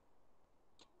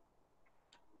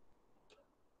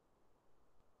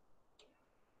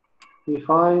 We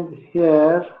find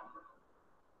here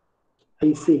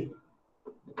AC.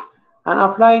 And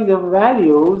applying the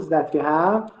values that we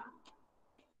have,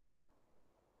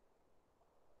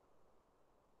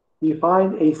 we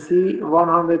find AC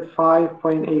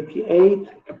 105.88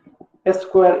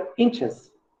 square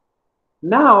inches.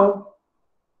 Now,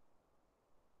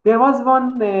 there was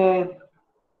one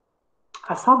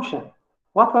assumption.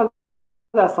 What was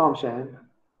the assumption?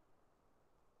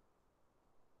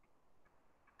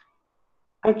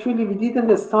 Actually, we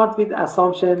didn't start with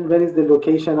assumption where is the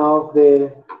location of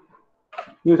the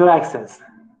neutral axis.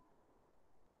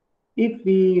 If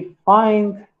we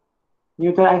find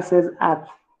neutral axis at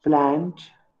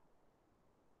flange,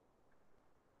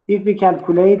 if we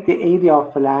calculate the area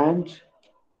of flange,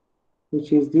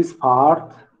 which is this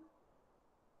part,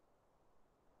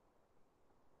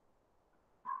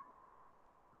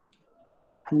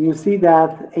 and you see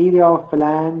that area of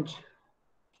flange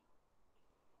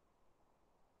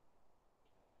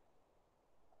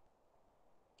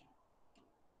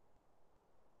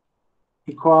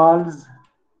equals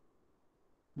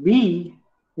B,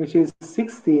 which is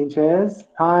 60 inches,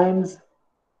 times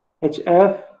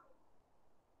HF,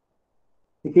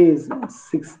 it is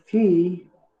 60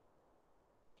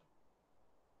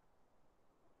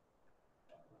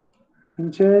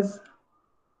 inches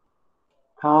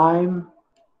times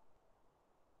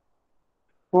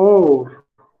 4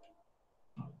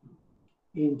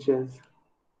 inches.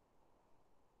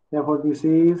 Therefore, this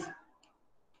is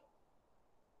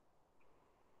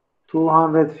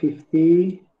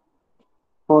 250,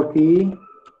 40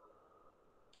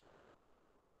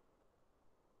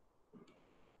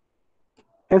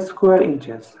 square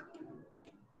inches.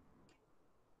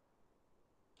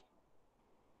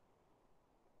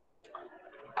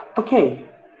 Okay,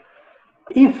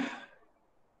 if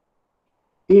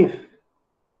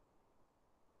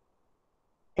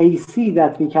AC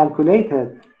that we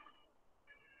calculated,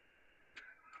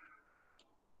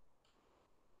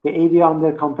 the area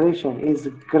under compression is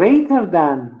greater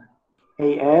than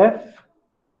AF,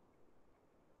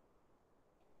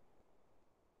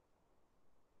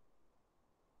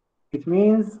 it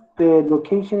means the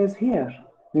location is here,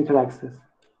 neutral axis.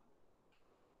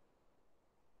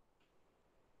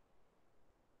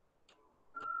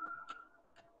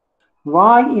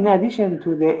 Why, in addition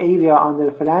to the area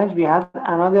under flange, we have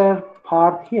another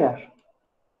part here?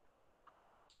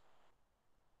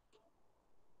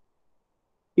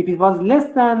 If it was less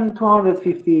than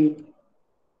 250,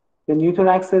 the neutral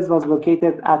axis was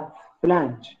located at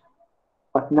flange,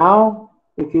 but now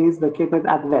it is located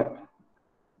at web.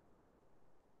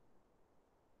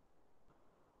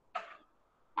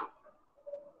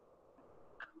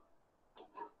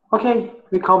 Okay,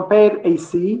 we compare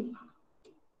AC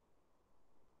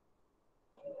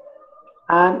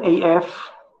and AF.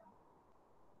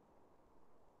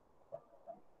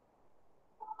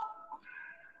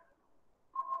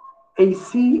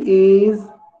 AC is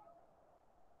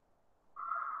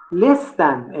less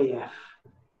than AF.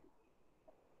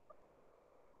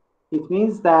 It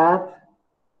means that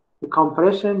the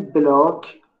compression block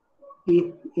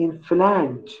is in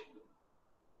flange.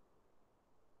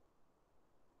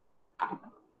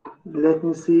 Let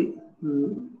me see.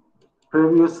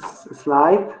 previous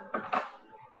slide.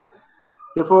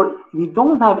 Therefore, we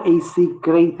don't have AC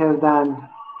greater than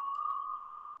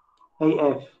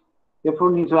AF.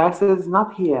 Therefore, neutral axis is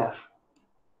not here.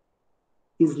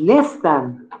 Is less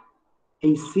than.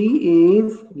 AC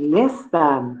is less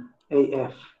than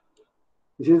AF.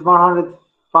 This is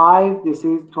 105, this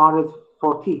is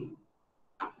 240.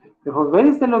 Therefore, where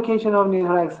is the location of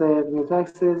neutral axis? Neutral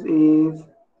axis is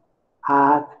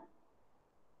at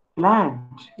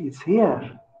flange. It's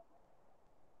here.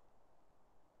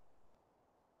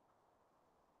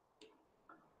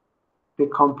 The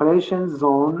compression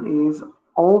zone is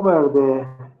over the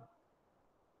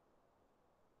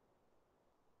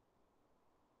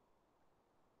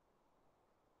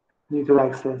neutral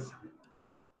axis.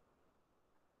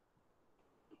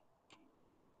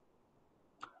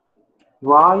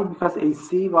 Why? Because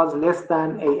AC was less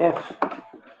than AF.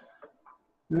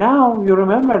 Now you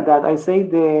remember that I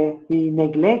said we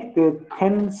neglect the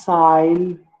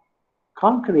tensile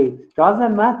concrete.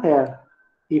 Doesn't matter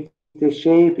if the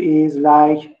shape is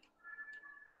like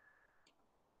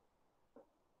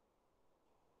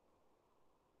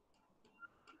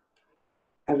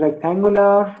a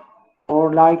rectangular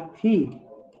or like T,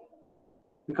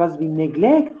 because we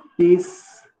neglect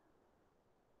this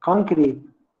concrete.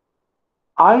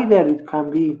 Either it can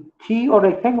be T or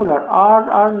rectangular,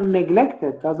 are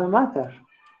neglected, doesn't matter.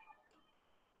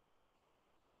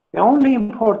 The only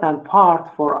important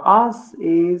part for us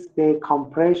is the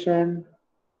compression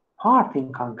part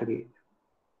in concrete.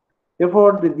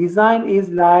 Therefore, the design is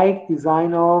like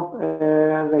design of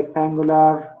a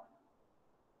rectangular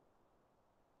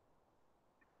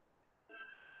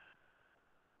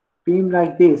beam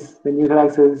like this. The neutral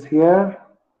axis is here.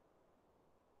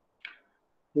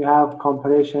 We have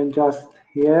compression just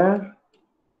here.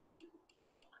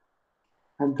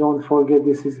 And don't forget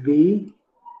this is B.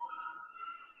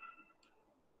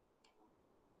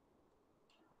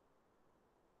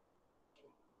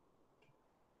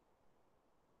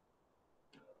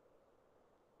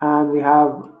 And we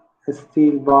have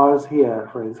steel bars here,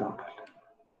 for example.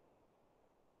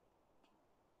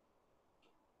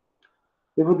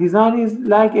 The design is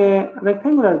like a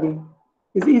rectangular beam.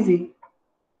 It's easy.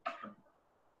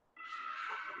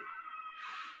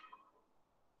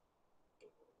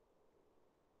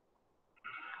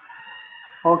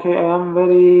 Okay, I am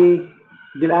very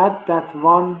glad that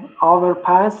 1 hour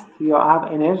passed. You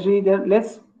have energy there.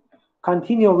 Let's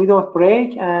continue without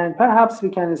break, and perhaps we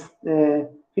can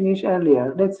finish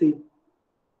earlier. Let's see.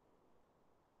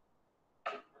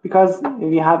 Because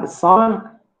we have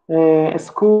summer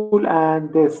school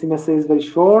and the semester is very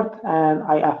short, and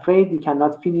I'm afraid we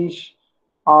cannot finish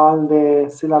all the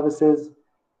syllabuses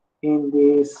in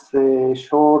this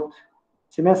short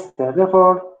semester.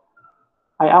 Therefore,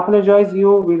 I apologize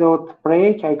you without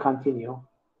break. I continue.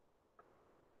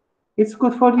 It's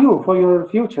good for you, for your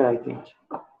future, I think.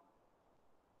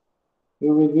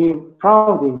 You will be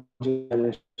proud,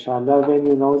 inshallah, when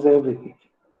you know everything.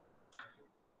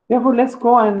 Therefore, let's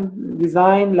go and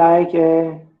design like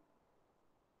a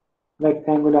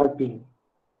rectangular beam.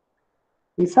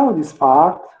 We saw this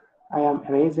part. I am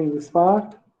erasing this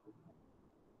part.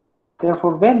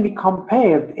 Therefore, when we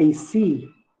compared AC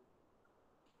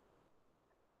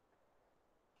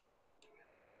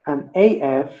and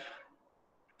AF,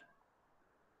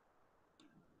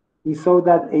 we saw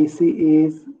that AC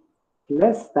is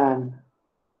less than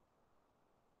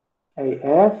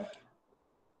AF.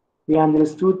 We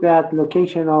understood that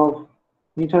location of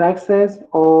neutral axis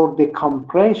or the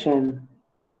compression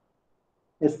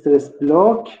stress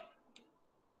block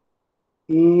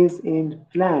is in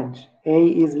flange. A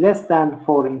is less than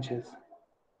 4 inches.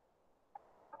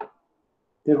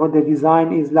 Therefore, the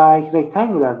design is like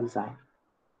rectangular design.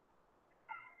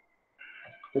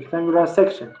 Rectangular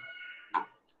section.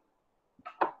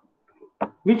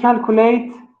 We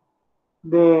calculate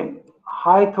the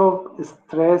height of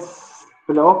stress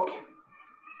block,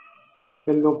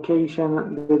 the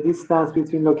location, the distance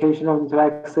between location of neutral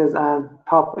axis and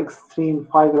top extreme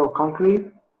fiber of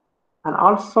concrete, and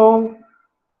also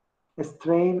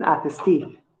strain at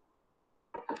steel.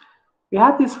 We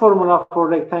had this formula for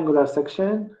rectangular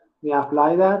section. We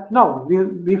apply that. No,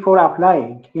 before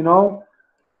applying,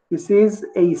 this is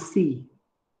AC.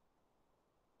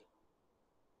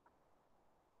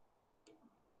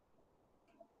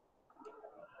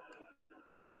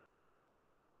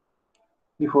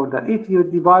 Before that, if you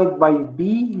divide by B,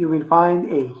 you will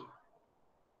find A.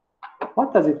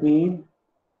 What does it mean?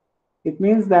 It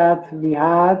means that we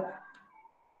had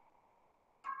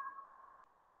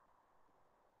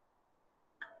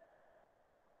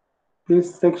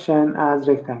this section as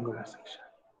rectangular section.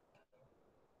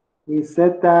 we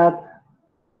said that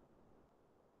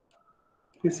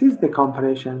this is the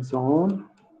compression zone.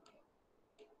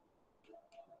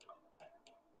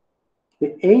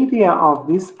 The area of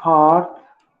this part,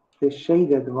 the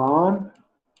shaded one,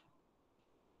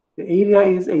 the area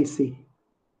is AC.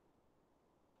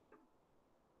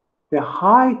 The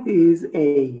height is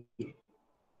A.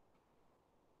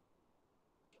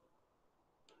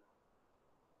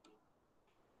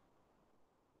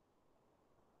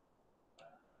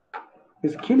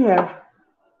 It's clear.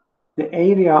 The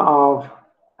area of,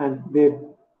 and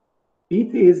the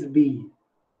width is B.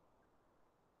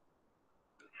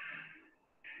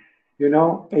 You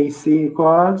know, AC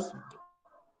equals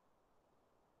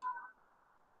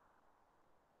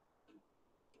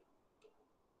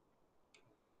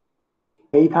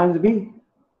A times B.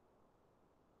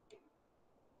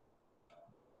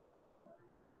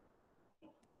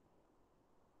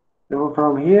 So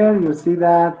from here, you see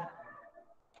that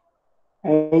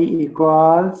A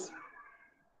equals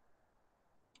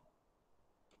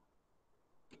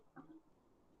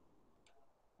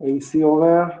AC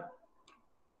over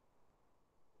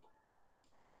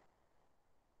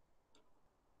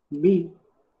B,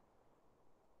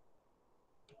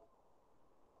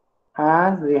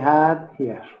 as we had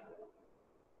here.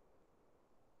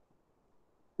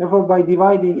 Therefore, by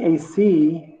dividing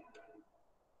AC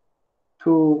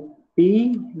to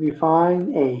B, we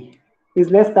find A. Is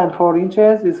less than 4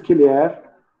 inches, is clear.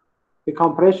 The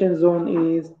compression zone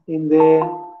is in the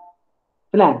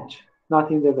flange,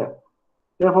 not in the web.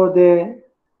 Therefore, the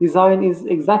design is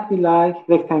exactly like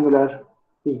rectangular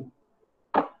B.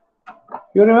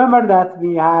 You remember that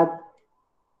we had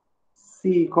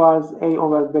C equals A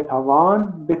over beta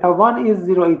 1. Beta 1 is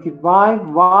 0.85.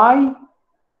 Why?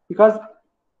 Because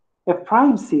F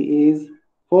prime C is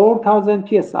 4,000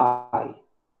 psi.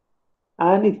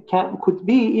 And it could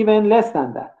be even less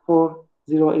than that for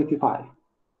 0.85.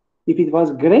 If it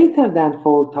was greater than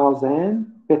 4,000,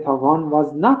 beta 1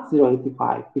 was not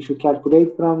 0.85. We should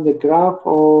calculate from the graph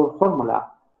or formula.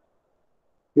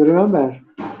 You remember?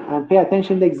 And pay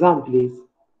attention to the exam, please.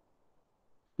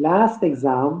 Last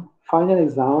exam, final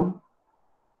exam,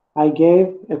 I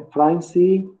gave a prime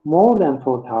C more than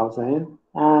 4,000,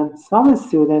 and some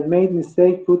student made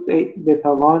mistake, put a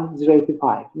beta 1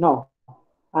 0.85. No.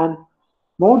 And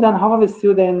more than half of the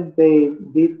students, they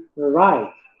did the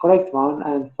right, correct one,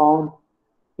 and found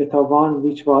beta 1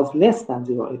 which was less than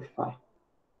 0.85.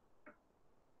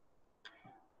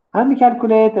 And we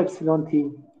calculate epsilon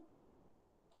t.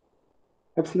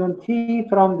 Epsilon t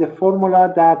from the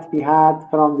formula that we had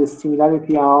from the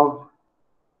similarity of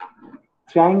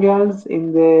triangles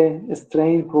in the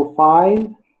strain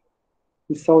profile.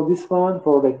 We saw this one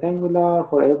for rectangular,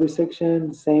 for every section,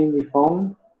 the same we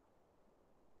found.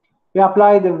 We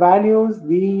apply the values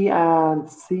B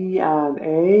and C and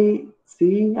A,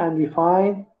 C, and we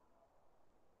find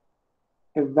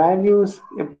a values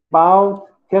about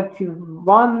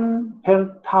 31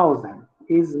 per thousand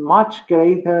is much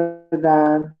greater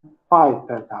than 5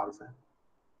 per thousand.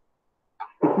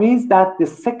 It means that the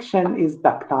section is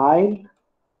ductile,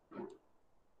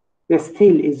 the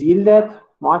steel is yielded,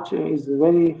 much is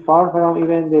very far from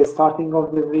even the starting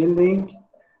of the building,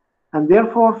 and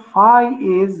therefore phi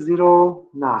is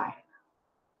 0.9.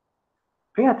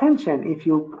 Pay attention, if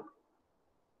you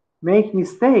make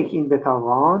mistake in beta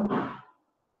 1,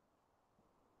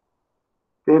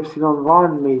 the epsilon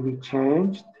 1 may be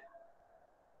changed,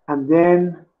 and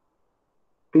then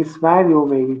this value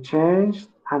may be changed,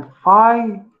 and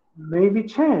phi may be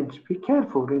changed. Be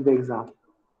careful in the exam.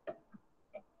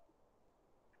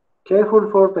 Careful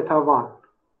for beta 1.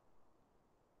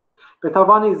 Beta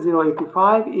 1 is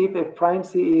 0.85 if F prime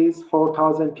C is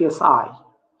 4,000 psi.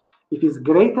 If it's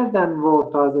greater than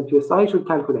 4,000 psi, you should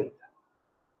calculate.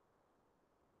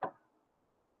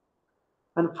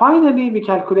 And finally, we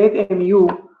calculate MU.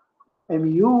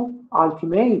 MU,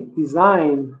 ultimate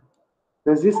design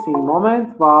resisting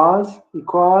moment, was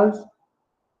equals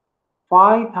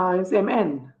phi times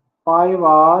Mn. Phi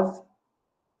was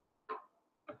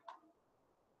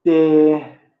the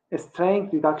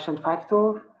strength reduction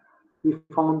factor. We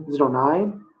found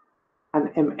 0.9,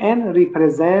 and Mn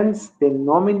represents the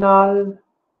nominal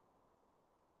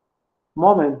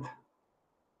moment,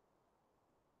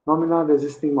 nominal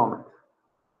resisting moment.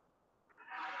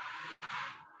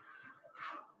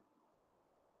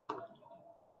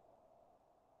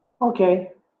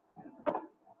 Okay,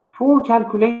 for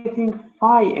calculating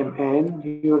phi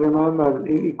Mn, you remember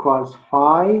it equals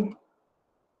phi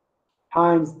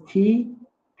times T,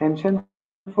 tension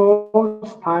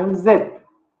force, times Z.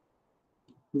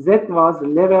 Z was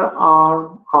lever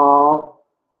arm of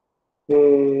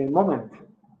the moment.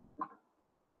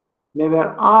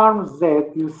 Never arm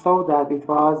Z, you saw that it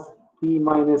was D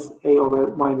minus A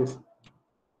over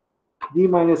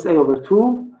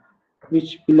 2,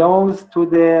 which belongs to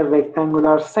the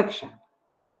rectangular section.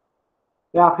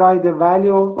 We apply the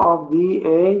value of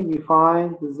dA, we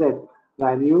find Z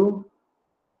value.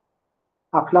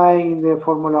 Applying the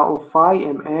formula of phi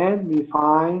mn, we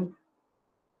find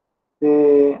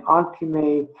the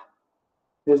ultimate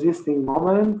resisting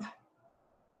moment,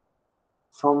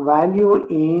 some value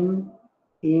in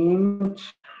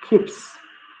inch kips.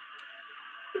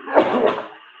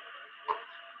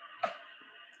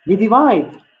 We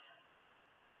divide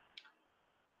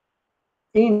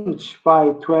inch by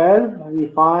 12, we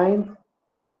find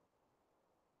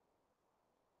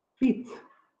feet.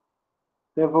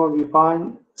 Therefore, we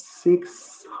find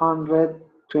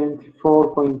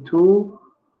 624.2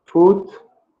 foot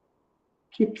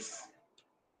kips.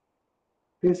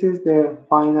 This is the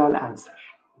final answer.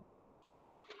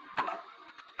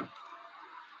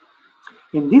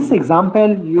 In this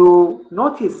example, you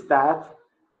notice that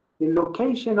the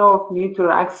location of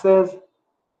neutral axis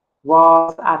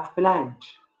was at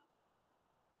flange.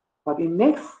 But in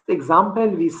next example,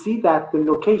 we see that the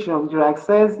location of neutral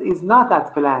axis is not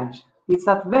at flange, it's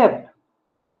at web.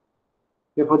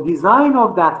 Therefore, design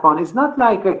of that one is not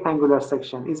like rectangular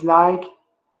section, it's like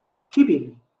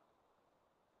tipping.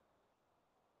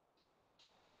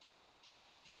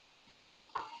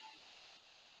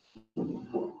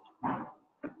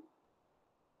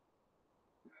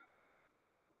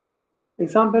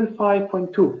 Example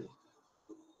 5.2.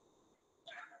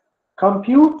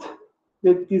 Compute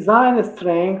the design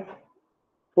strength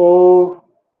for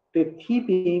the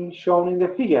T-beam shown in the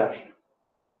figure,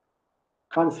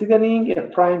 considering a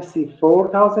prime C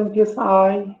 4000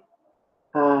 psi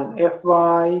and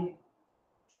Fy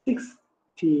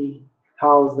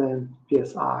 60,000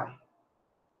 psi.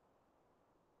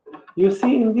 You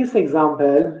see in this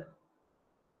example,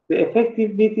 the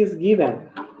effective bit is given.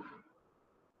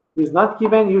 If it's not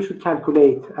given, you should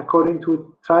calculate according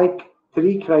to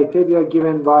three criteria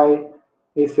given by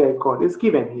ACI code. It's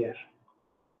given here.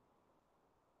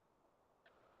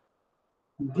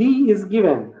 D is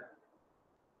given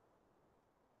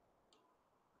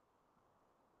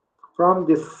from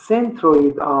the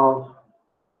centroid of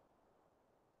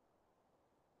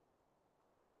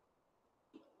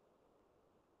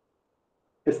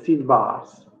steel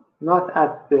bars, not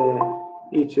at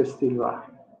each steel bar.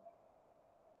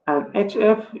 And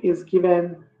HF is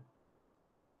given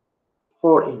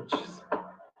 4 inches.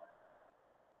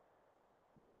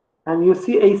 And you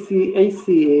see AC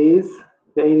is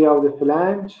the area of the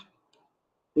flange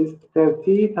is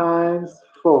 30 times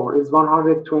 4 is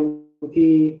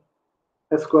 120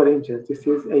 square inches. This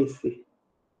is AC.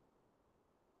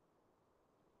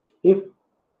 If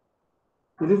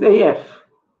this is AF,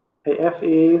 AF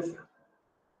is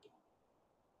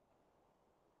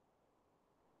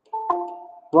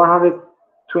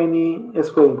 120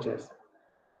 square inches.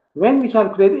 When we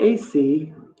calculate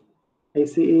AC,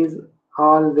 AC is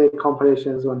all the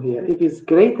compression zone here. If it's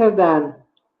greater than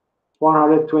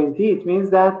 120, it means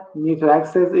that neutral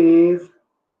axis is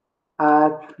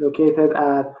located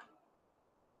at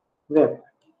web.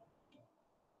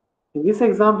 In this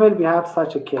example, we have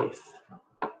such a case.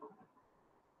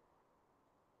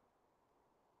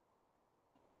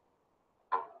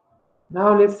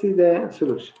 Now let's see the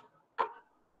solution.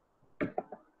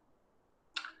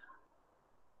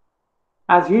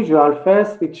 As usual,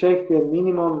 first we check the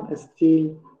minimum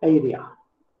steel area.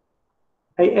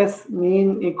 AS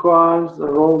mean equals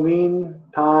rho mean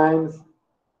times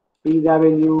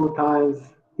BW times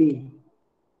D.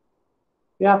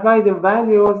 We apply the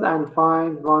values and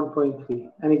find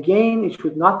 1.3. And again, it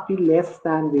should not be less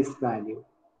than this value.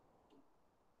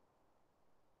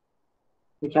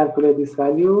 We calculate this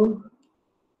value.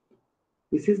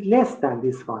 This is less than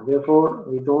this one. Therefore,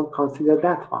 we don't consider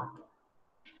that one.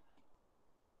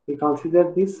 We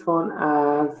consider this one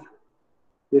as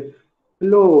the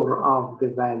floor of the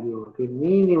value, the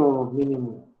minimum of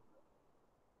minimum.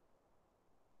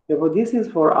 Therefore, this is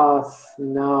for us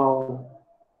now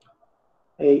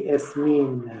AS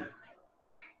mean.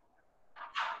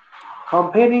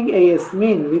 Comparing AS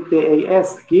mean with the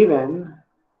AS given,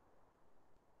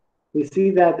 we see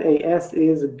that AS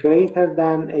is greater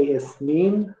than AS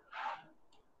mean.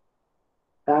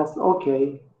 That's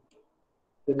okay.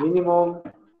 The minimum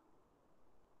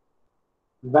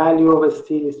value of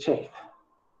steel is checked.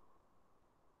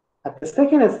 At the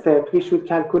second step, we should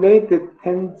calculate the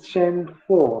tensile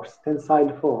force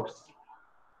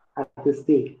at the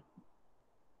steel.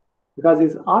 Because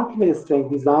it's ultimate strength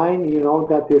design, you know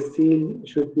that the steel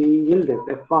should be yielded,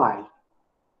 Fy.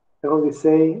 So we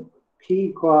say T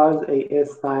equals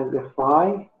AS times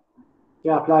Fy. We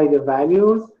apply the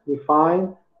values, we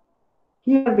find.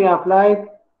 Here we applied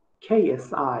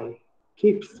KSI,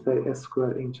 kips per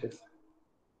square inches.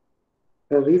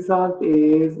 The result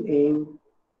is in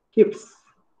kips,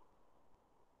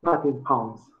 not in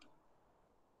pounds.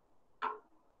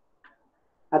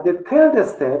 At the third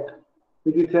step,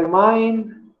 we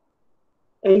determine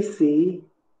AC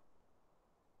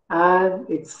and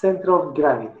its center of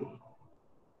gravity.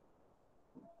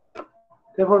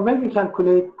 Therefore, when we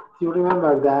calculate, you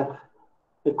remember that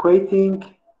equating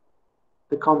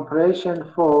the compression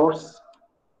force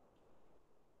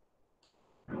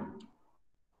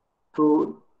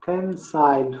to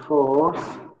tensile force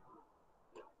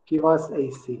give us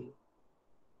AC.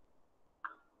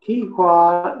 T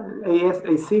equals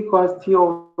AC equals T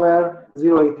over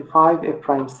 0.85 F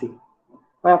prime C.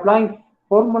 By applying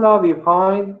formula, we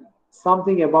find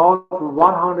something about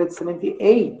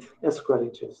 178 square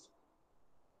inches.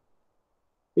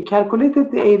 We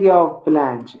calculated the area of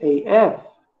flange, AF.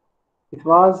 It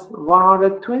was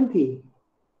 120.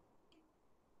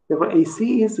 Therefore,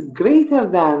 AC is greater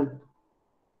than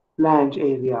flange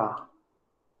area.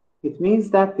 It means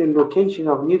that the location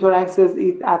of neutral axis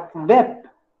is at web,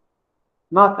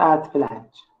 not at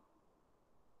flange.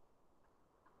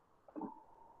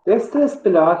 The stress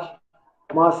block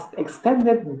must extend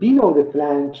it below the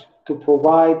flange to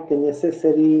provide the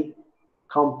necessary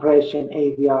compression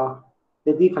area,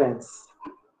 the difference,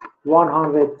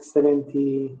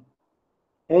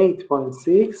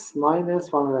 178.6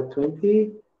 minus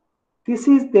 120. This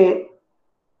is the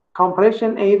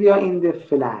compression area in the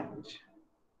flange.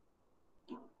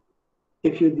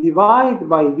 If you divide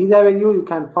by VW, you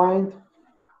can find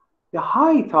the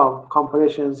height of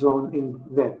compression zone in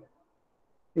web.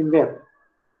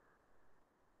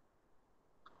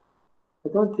 I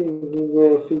don't think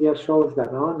the figure shows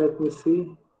that. No? Let me see.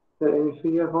 Is there any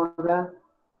figure for that?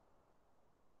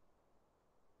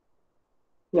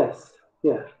 Yes,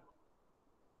 here.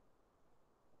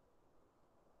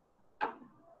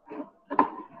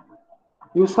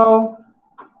 You saw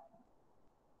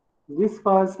this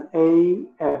was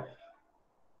AF.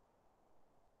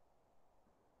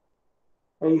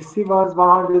 AC was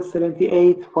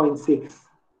 178.6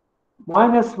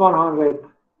 minus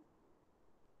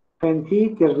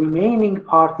 120. The remaining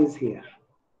part is here.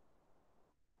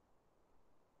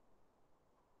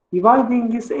 Dividing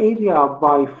this area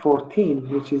by 14,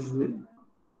 which is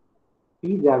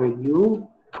BW,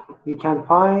 we can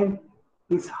find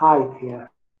this height here.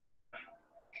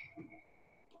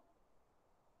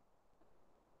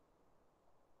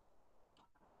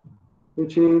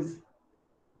 Which is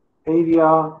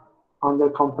area under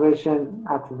compression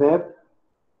at web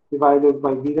divided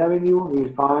by BW, we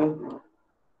find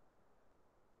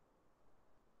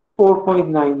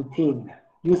 4.19.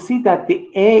 You see that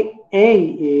the A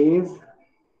is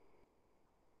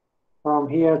from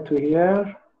here to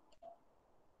here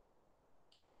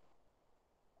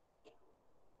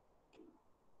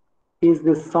is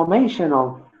the summation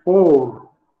of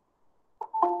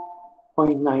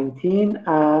 4.19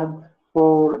 and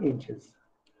 4 inches.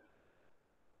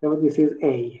 So this is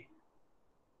A.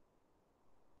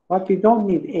 But we don't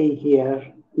need A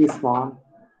here, this one,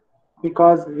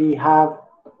 because we have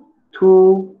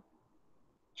two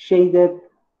shaded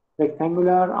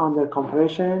rectangular under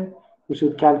compression. We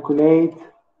should calculate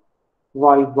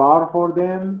Y bar for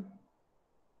them.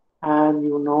 And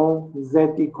you know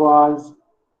Z equals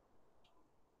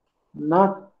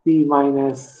not D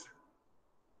minus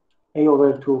A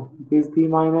over 2. It is D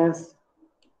minus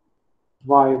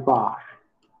Y bar.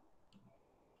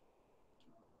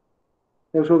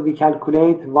 Therefore, we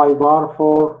calculate Y bar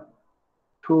for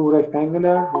two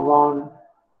rectangular, one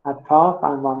at top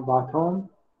and one bottom,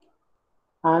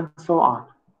 and so on.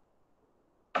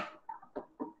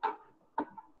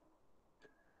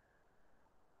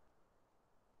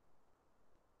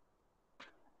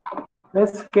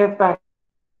 Let's get back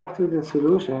to the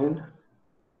solution.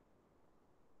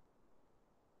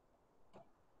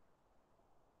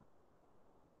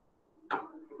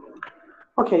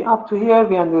 Okay, up to here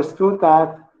we understood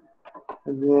that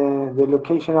the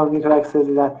location of neutral axis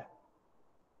is at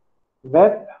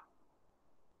web.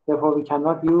 Therefore, we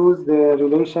cannot use the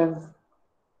relations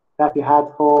that we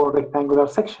had for rectangular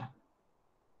section.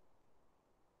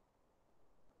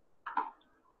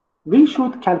 We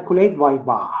should calculate Y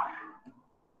bar.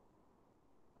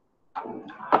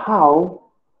 How?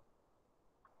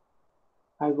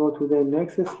 I go to the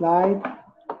next slide.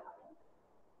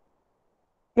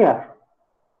 Here.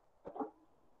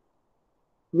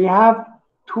 We have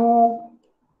two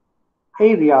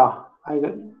area. I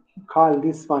call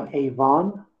this one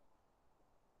A1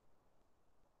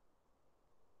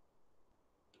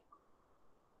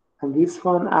 and this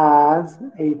one as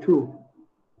A2.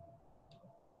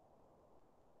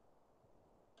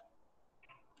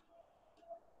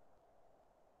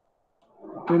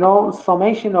 You know,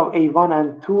 summation of A1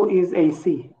 and 2 is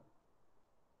AC.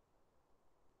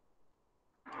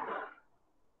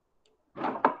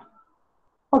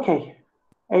 Okay,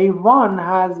 A1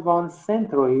 has one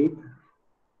centroid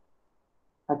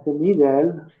at the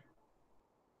middle,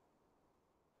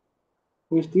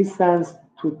 which descends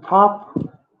to top.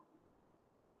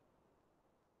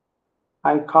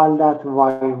 I call that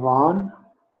Y1.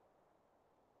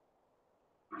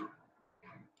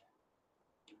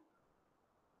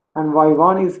 And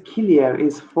Y1 is clear,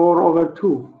 is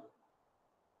 4/2.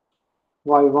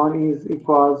 Y1 is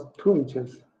equals 2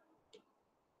 inches.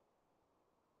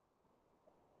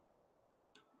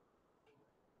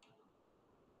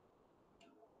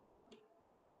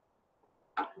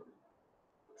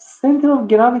 Center of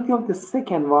gravity of the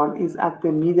second one is at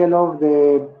the middle of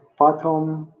the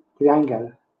bottom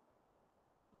triangle.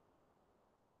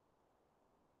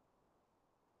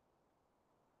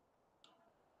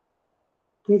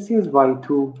 This is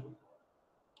Y2.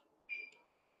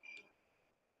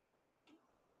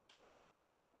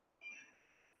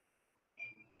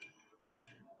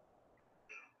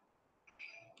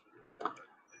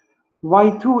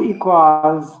 Y2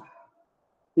 equals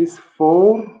this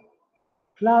 4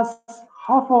 plus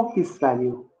half of this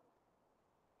value.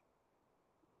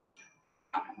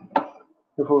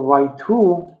 Therefore,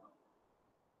 Y2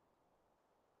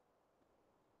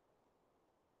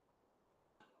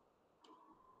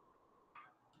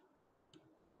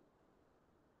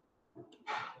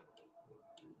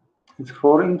 is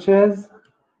 4 inches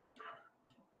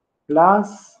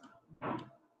plus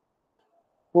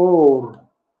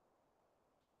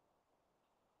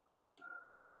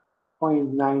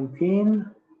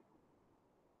 4.19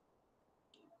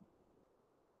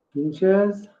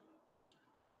 inches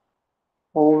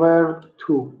over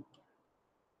 2.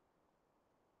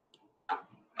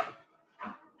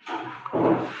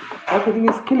 Everything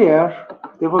is clear.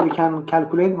 Therefore, we can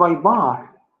calculate Y bar.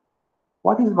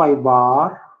 What is Y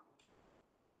bar?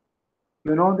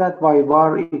 You know that Y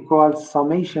bar equals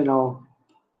summation of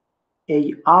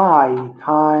AI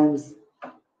times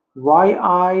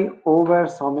Yi over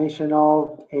summation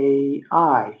of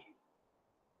AI.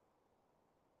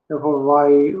 Therefore,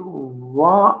 Y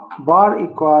bar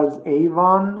equals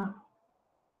A1,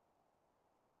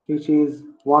 which is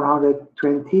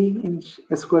 120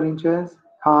 square inches,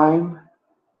 times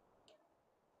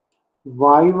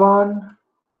Y1,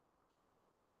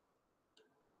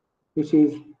 which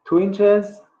is 2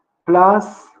 inches,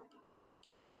 plus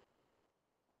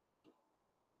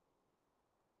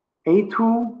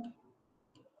A2,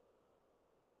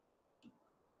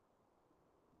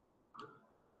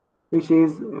 which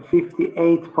is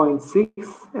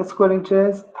 58.6 square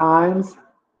inches, times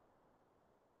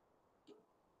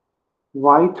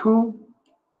Y2,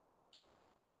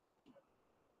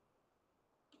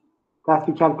 that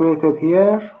we calculated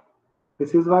here.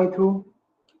 This is Y2,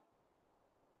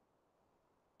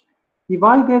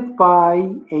 divided by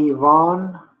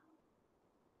A1,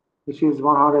 which is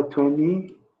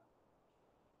 120,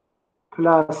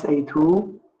 plus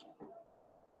A2,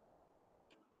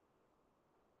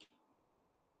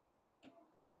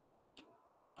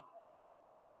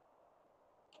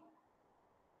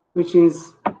 which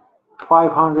is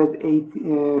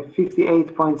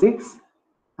 58.6,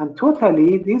 and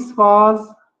totally this was,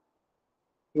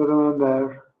 you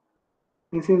remember,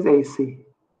 this is AC,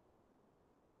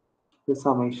 the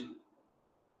summation.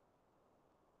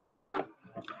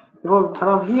 So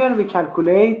from here we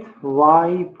calculate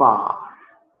Y bar.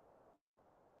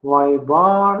 Y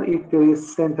bar, if there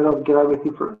is center of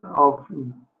gravity of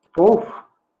both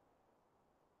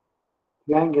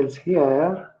triangles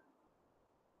here,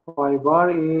 Y bar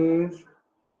is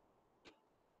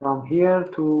from here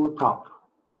to top.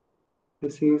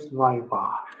 This is Y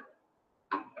bar.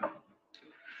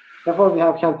 Therefore, we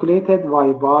have calculated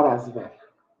Y bar as well.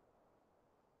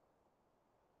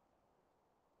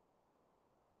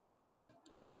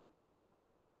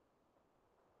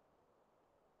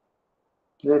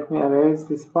 Let me erase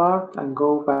this part and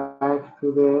go back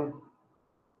to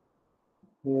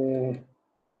the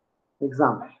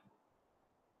example.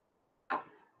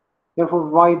 Therefore,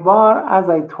 Y bar, as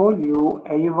I told you,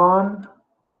 A1,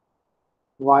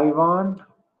 Y1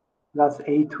 plus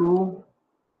A2,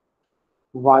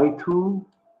 Y2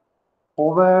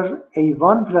 over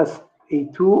A1 plus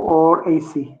A2 or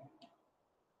AC.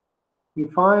 We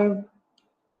find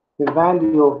the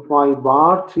value of Y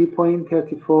bar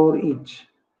 3.34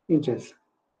 inches.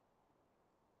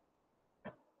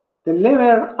 The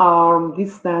lever arm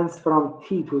distance from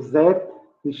T to Z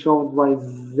is shown by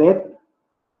Z.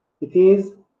 It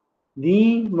is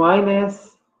D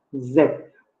minus Z.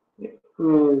 D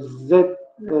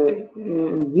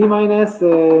minus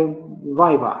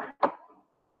Y bar.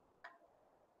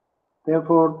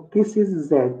 Therefore, this is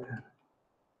Z.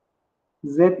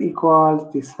 Z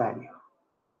equals this value.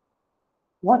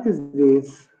 What is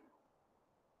this?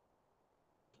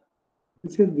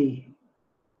 This is D.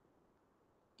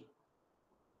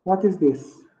 What is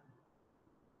this?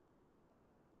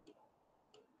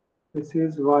 This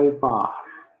is Y bar.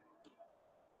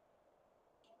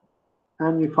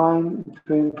 And we find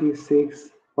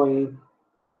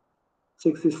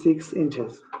 26.66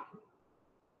 inches.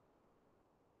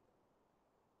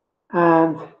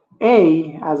 And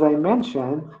A, as I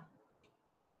mentioned,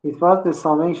 it was the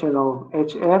summation of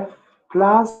HF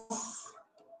plus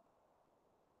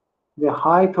the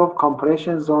height of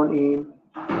compression zone in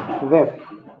web.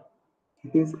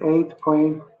 It is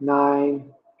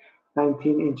 8.919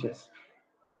 inches.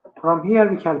 From here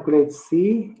we calculate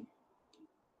C.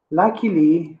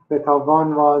 Luckily, beta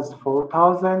 1 was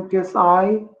 4000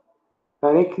 psi.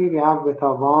 Directly we have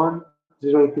beta 1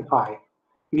 0.85.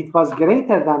 If it was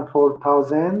greater than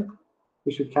 4000,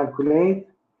 we should calculate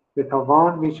beta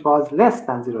 1 which was less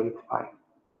than 0.85.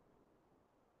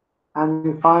 And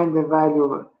we find the value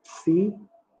of C.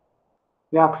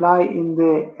 We apply in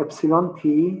the epsilon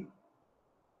T,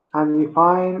 and we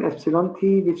find epsilon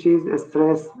T which is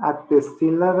stress at the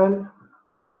steel level,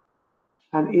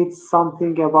 and it's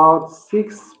something about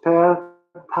 6 per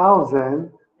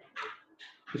 1000,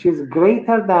 which is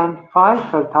greater than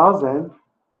 5 per 1000.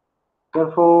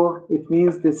 Therefore, it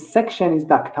means the section is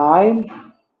ductile,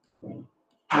 and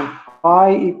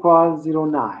phi equals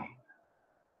 0.9.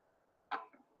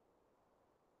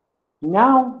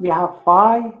 Now we have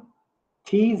phi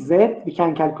Tz, we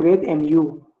can calculate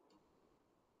mu.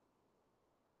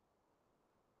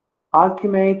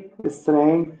 Ultimate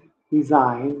strength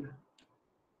design,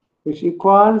 which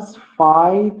equals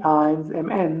phi times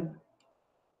Mn.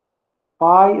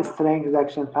 Phi strength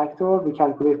reduction factor, we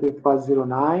calculated it was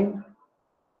 0.9.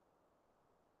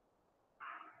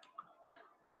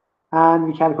 And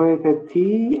we calculated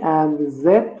T and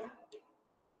Z.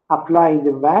 Applying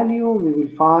the value, we will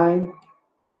find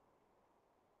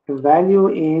the value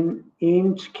in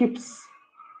inch kips.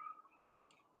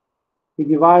 We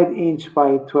divide inch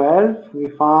by 12, we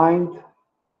find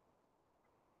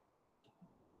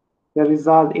the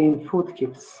result in foot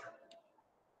kips.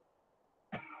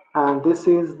 And this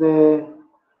is the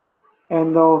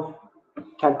end of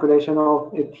calculation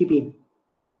of a T-beam.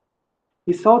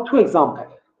 We saw two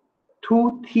examples,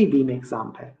 two T-beam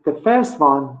examples. The first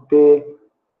one,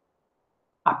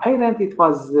 apparent it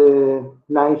was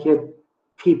like a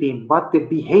T-beam, but the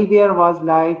behavior was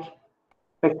like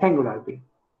rectangular beam.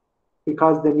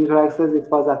 Because the neutral axis, it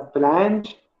was at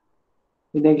flange.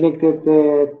 We neglected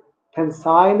the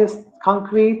tensile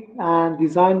concrete, and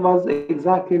design was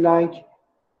exactly like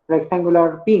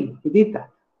rectangular beam. We did that.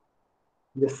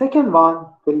 The second one,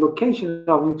 the location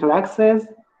of neutral axis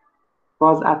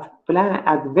was at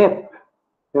web.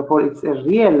 Therefore, it's a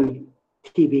real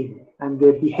T-beam, and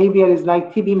the behavior is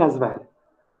like T-beam as well.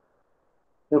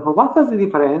 Therefore, what was the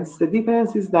difference? The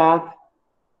difference is that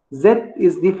Z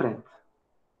is different.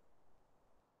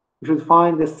 We should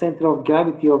find the center of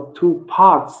gravity of two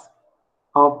parts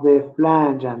of the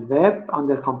flange and web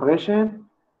under compression,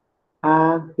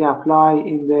 and we apply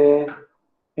in the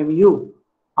mu,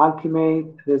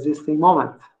 ultimate resisting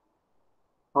moment,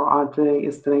 or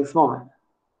ultimate strength moment.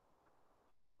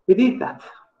 We did that.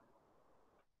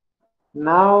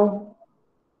 Now,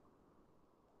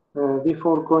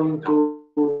 before going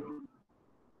to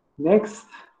next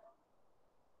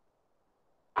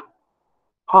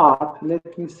part,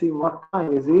 let me see what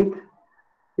time is it.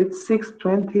 It's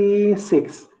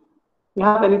 6:26. We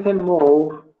have a little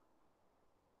more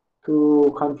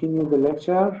to continue the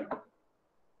lecture.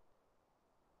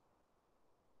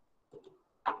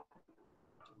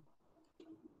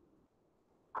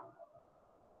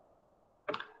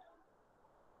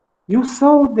 You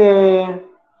saw the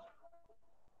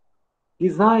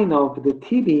design of the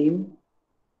T-beam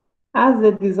as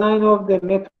the design of the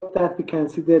method that we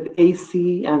considered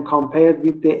AC and compared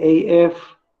with the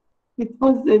AF. It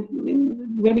was a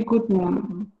very good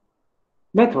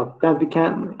method that we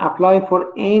can apply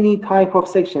for any type of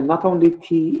section, not only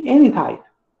T, any type.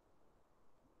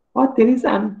 But there is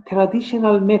a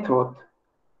traditional method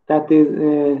that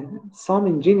some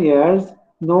engineers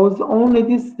knows only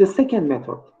the second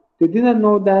method. They didn't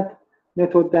know that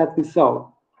method that we saw.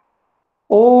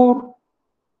 Or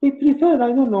they prefer,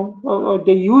 I don't know, or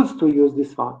they used to use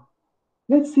this one.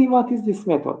 Let's see what is this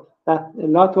method. That a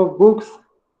lot of books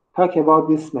talk about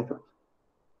this method.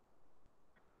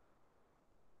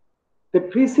 The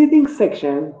preceding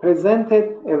section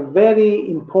presented a very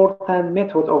important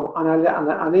method of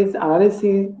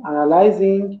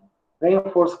analyzing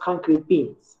reinforced concrete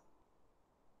beams.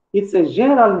 It's a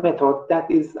general method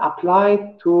that is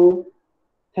applied to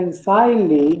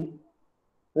tensilely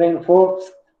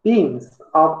reinforced beams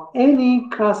of any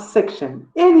cross section,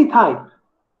 any type.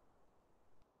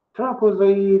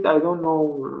 Trapezoid, I don't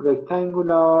know,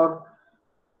 rectangular,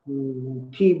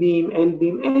 T-beam,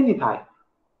 L-beam, any type.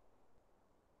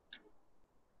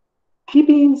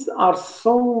 T-beams are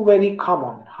so very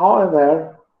common.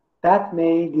 However, that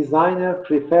may designer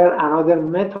prefer another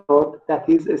method that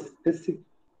is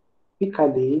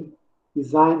specifically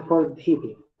designed for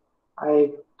T-beam.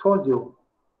 I told you,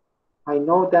 I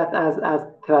know that as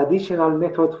a traditional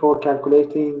method for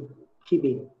calculating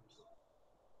T-beam.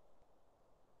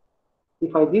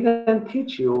 If I didn't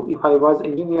teach you, if I was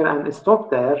engineer and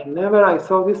stopped there, never I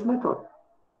saw this method.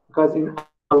 Because in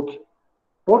book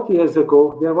 40 years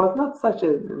ago, there was not such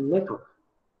a method.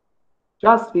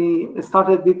 Just we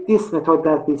started with this method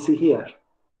that we see here.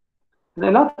 And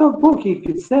a lot of books, if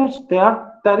you search, they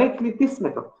are directly this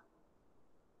method.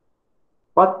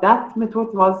 But that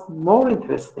method was more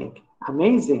interesting,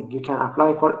 amazing. You can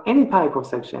apply for any type of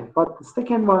section. But the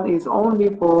second one is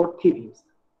only for T-beams.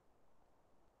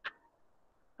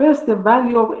 First, the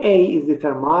value of A is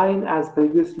determined as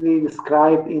previously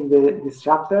described in this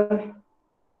chapter.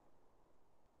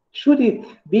 Should it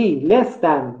be less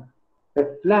than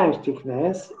the flange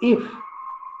thickness, if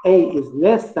A is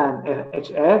less than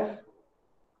HF,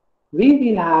 we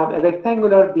will have a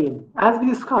rectangular beam. As we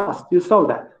discussed, you saw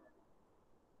that.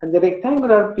 And the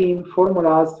rectangular beam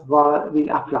formulas will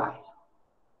apply.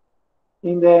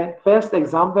 In the first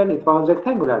example, it was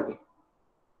rectangular beam.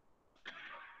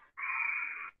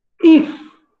 If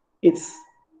its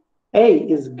A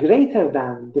is greater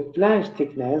than the flange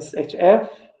thickness, HF,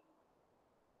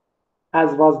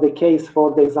 as was the case for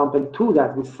the example 2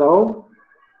 that we saw,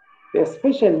 the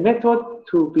special method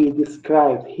to be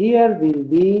described here will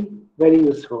be very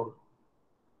useful.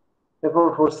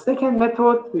 Therefore, for second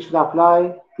method, we should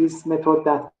apply this method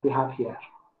that we have here.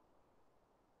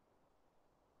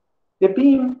 The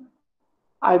beam,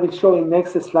 I will show in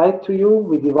next slide to you.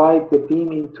 We divide the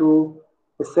beam into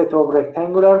a set of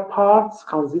rectangular parts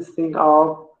consisting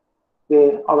of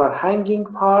the overhanging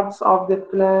parts of the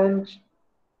flange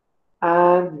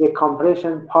and the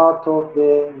compression part of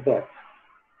the web.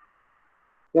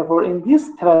 Therefore, in this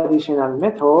traditional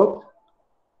method,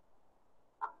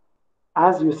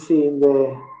 as you see in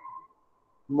the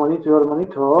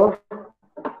monitor,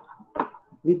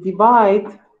 we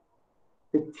divide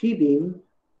the T-beam,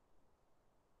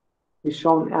 is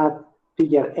shown at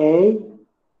figure A,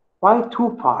 by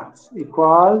two parts,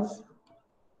 equals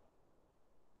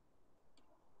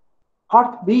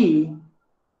part B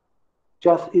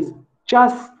is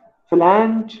just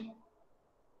flange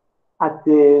at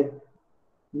the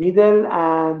middle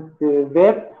and the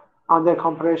web under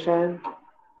compression,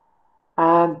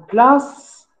 and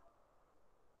plus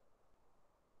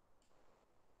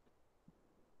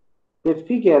the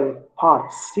figure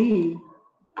part C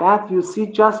that you see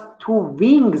just two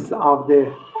wings of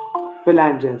the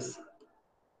phalanges.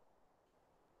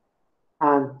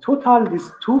 And total,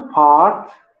 these two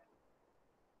parts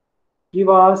give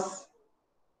us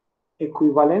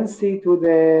equivalency to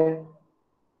the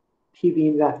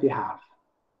T-beam that we have.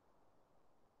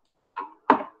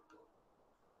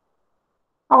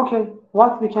 Okay,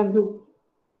 what we can do?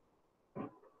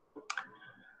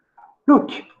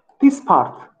 Look, this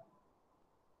part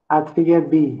at figure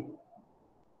B.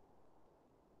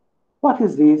 What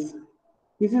is this?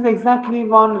 This is exactly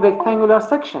one rectangular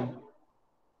section.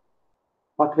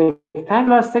 But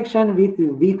rectangular section with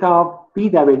width of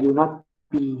BW, not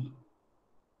B.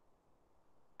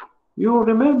 You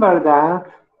remember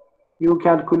that you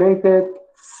calculated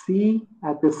C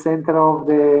at the center of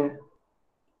the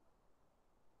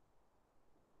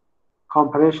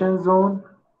compression zone.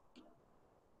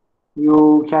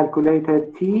 You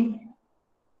calculated T,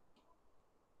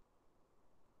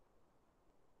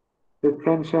 the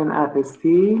tension at the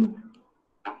steel.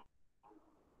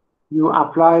 You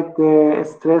applied the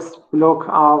stress block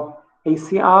of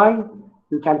ACI.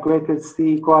 You calculated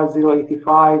C equals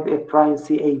 0.85 F prime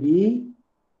CAV.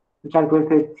 You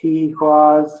calculated T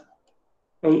equals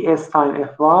AS times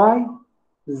Fy.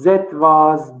 Z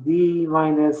was D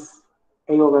minus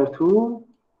A over 2.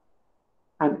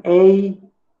 And A,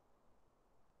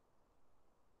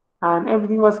 and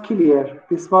everything was clear.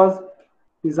 This was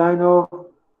design of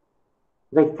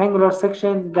rectangular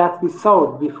section that we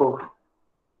saw before.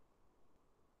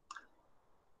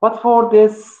 But for the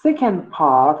second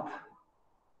part,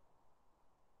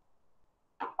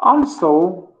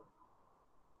 also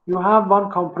you have one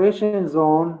compression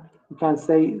zone. You can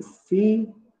say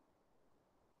C.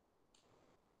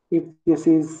 If this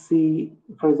is C,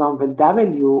 for example,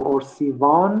 W or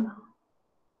C1,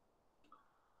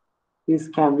 this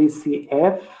can be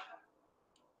CF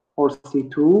or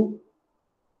C2.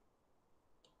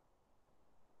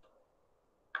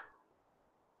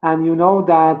 And you know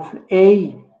that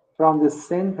A from the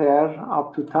center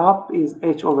up to top is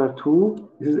H over 2.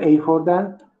 This is A for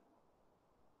that.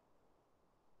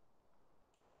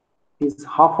 Is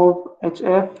half of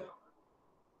HF.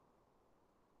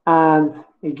 And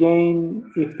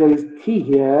again, if there is T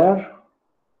here,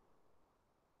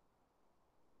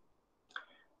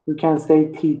 you can say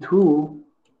T2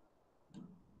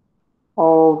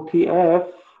 or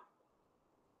TF.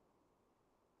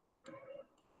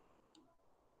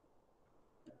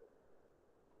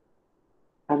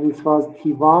 And this was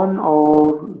T1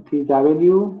 or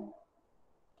TW.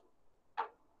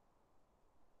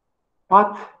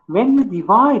 But when you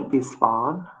divide this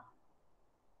one,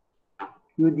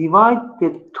 you divide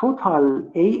the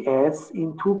total AS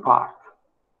in two parts.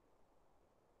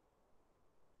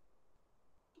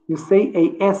 You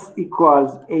say AS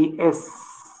equals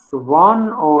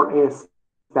AS1 or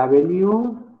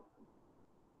SW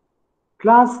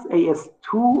plus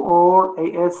AS2 or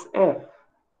ASF.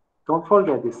 Don't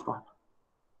forget this one.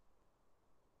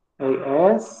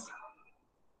 AS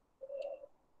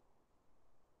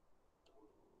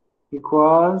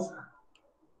equals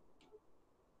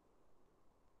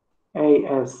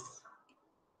AS1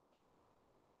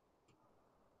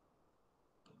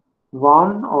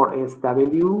 or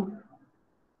SW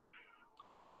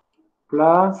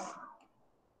plus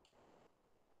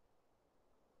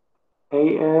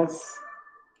ASF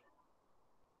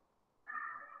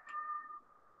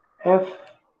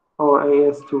or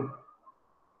AS2.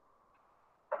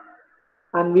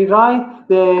 And we write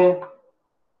the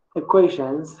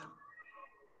equations.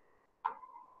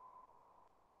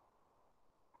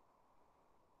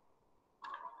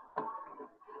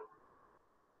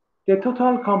 The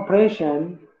total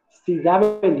compression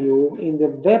CW in the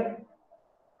web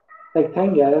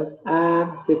rectangle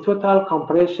and the total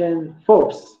compression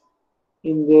force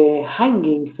in the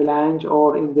hanging flange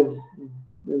or in the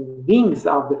wings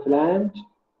of the flange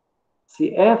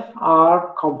CF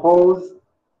are composed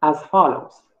as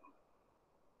follows.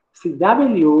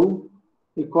 CW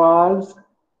equals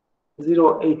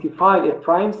 0.85 F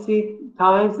prime C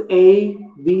times A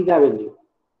BW.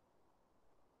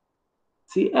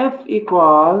 CF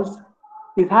equals,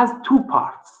 it has two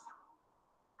parts.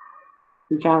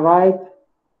 You can write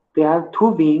they have two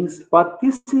wings, but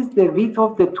this is the width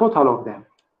of the total of them.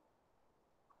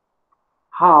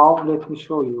 How? Let me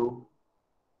show you.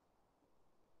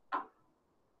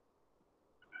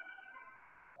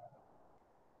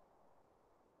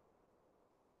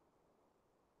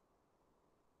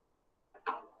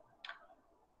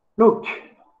 Look,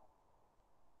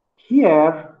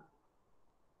 here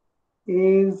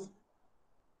is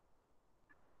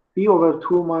B over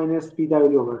 2 minus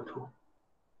BW over 2.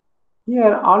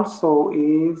 Here also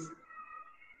is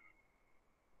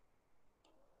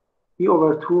B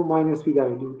over 2 minus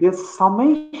BW. The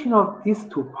summation of these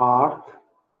two parts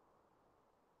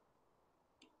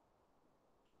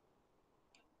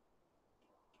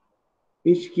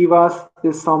which give us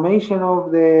the summation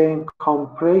of the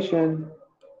compression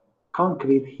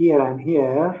concrete here and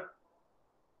here.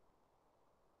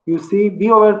 You see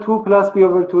B over 2 plus B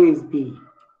over 2 is B.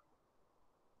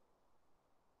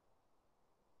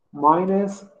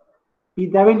 Minus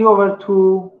BW over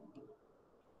 2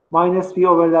 minus B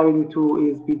over W2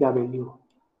 is BW.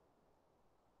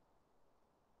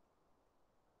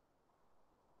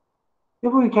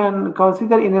 If we can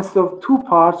consider instead of two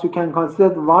parts, you can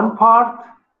consider one part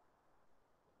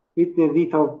with the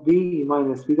width of B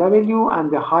minus BW and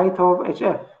the height of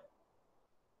HF.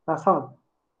 That's all.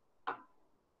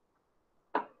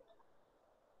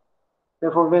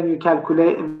 Therefore, when you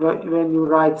calculate, when you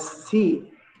write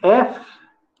CF,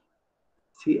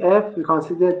 you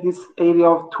consider this area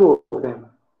of two of them.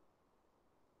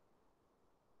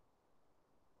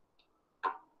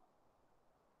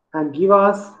 And give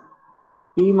us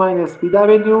B minus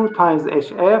BW times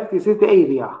HF. This is the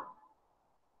area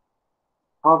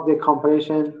of the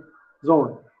compression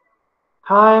zone.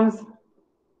 Times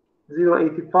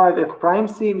 0.85 F prime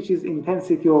C, which is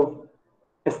intensity of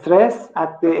stress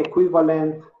at the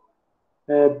equivalent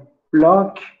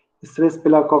block, stress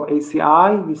block of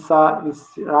ACI. We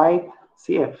write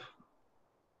CF.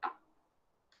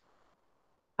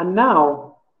 And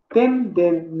now, then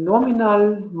the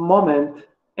nominal moment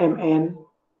Mn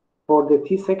for the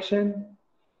T section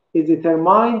is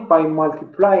determined by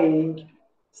multiplying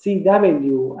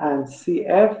CW and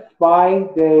CF by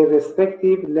their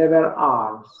respective lever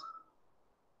arms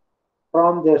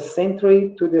from their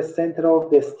centroid to the center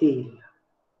of the steel.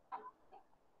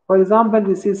 For example,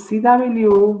 this is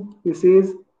CW, this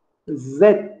is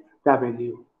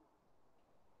ZW.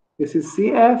 This is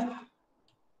CF,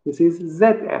 this is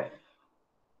ZF.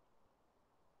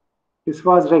 This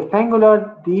was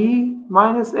rectangular D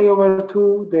minus A over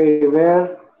 2. They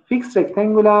were fixed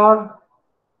rectangular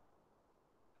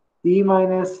D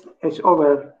minus H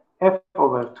over F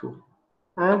over 2.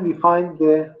 And we find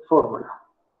the formula.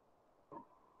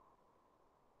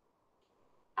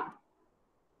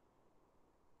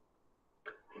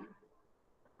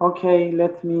 Okay,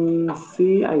 let me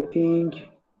see. I think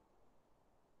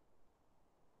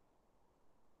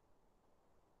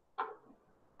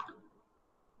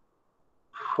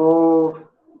for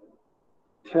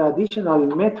traditional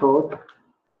method,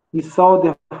 we saw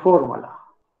the formula.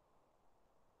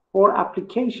 For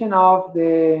application of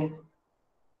the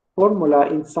formula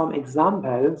in some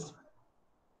examples,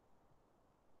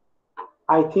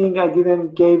 I think I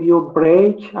didn't give you a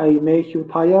break. I make you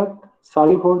tired.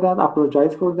 Sorry for that.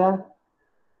 Apologize for that.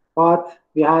 But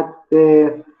we had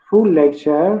the full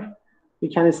lecture. We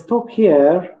can stop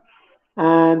here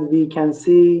and we can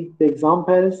see the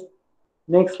examples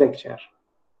next lecture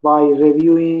by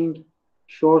reviewing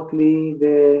shortly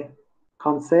the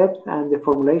concept and the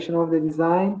formulation of the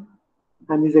design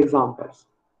and these examples.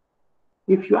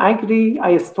 If you agree,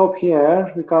 I stop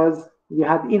here because we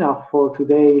had enough for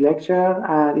today's lecture,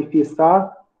 and if you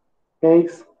start,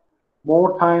 takes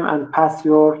more time and pass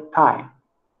your time.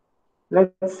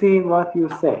 Let's see what you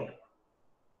say.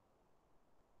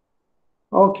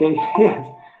 Okay, yes.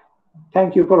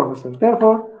 Thank you, Professor.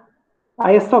 Therefore,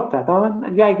 I stop that,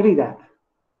 and you agree that.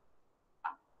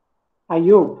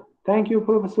 Ayub, thank you,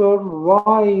 Professor.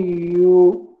 Why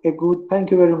you a good? Thank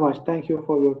you very much. Thank you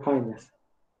for your kindness.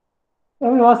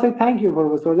 Everyone say thank you,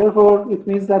 Professor. Therefore, it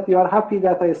means that you are happy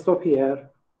that I stop here.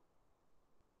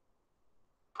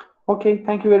 Okay,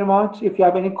 thank you very much. If you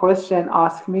have any question,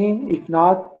 ask me. If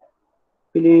not,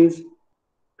 please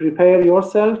prepare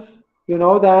yourself. You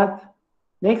know that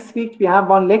next week we have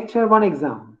one lecture, one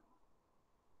exam.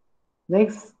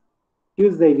 Next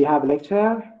Tuesday we have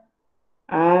lecture,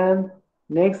 and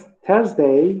next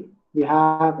Thursday we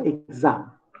have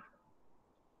exam.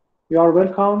 You are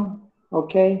welcome.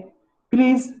 Okay,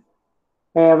 please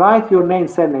write your name,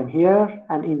 surname here,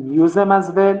 and in use them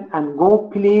as well. And go,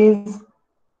 please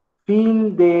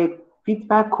fill the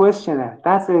feedback questionnaire.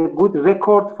 That's a good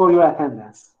record for your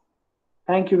attendance.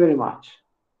 Thank you very much.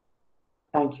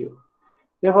 Thank you.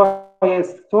 Therefore, I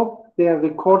stop the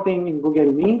recording in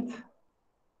Google Meet.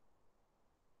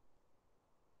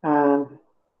 And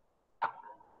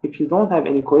if you don't have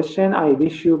any question, I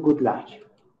wish you good luck.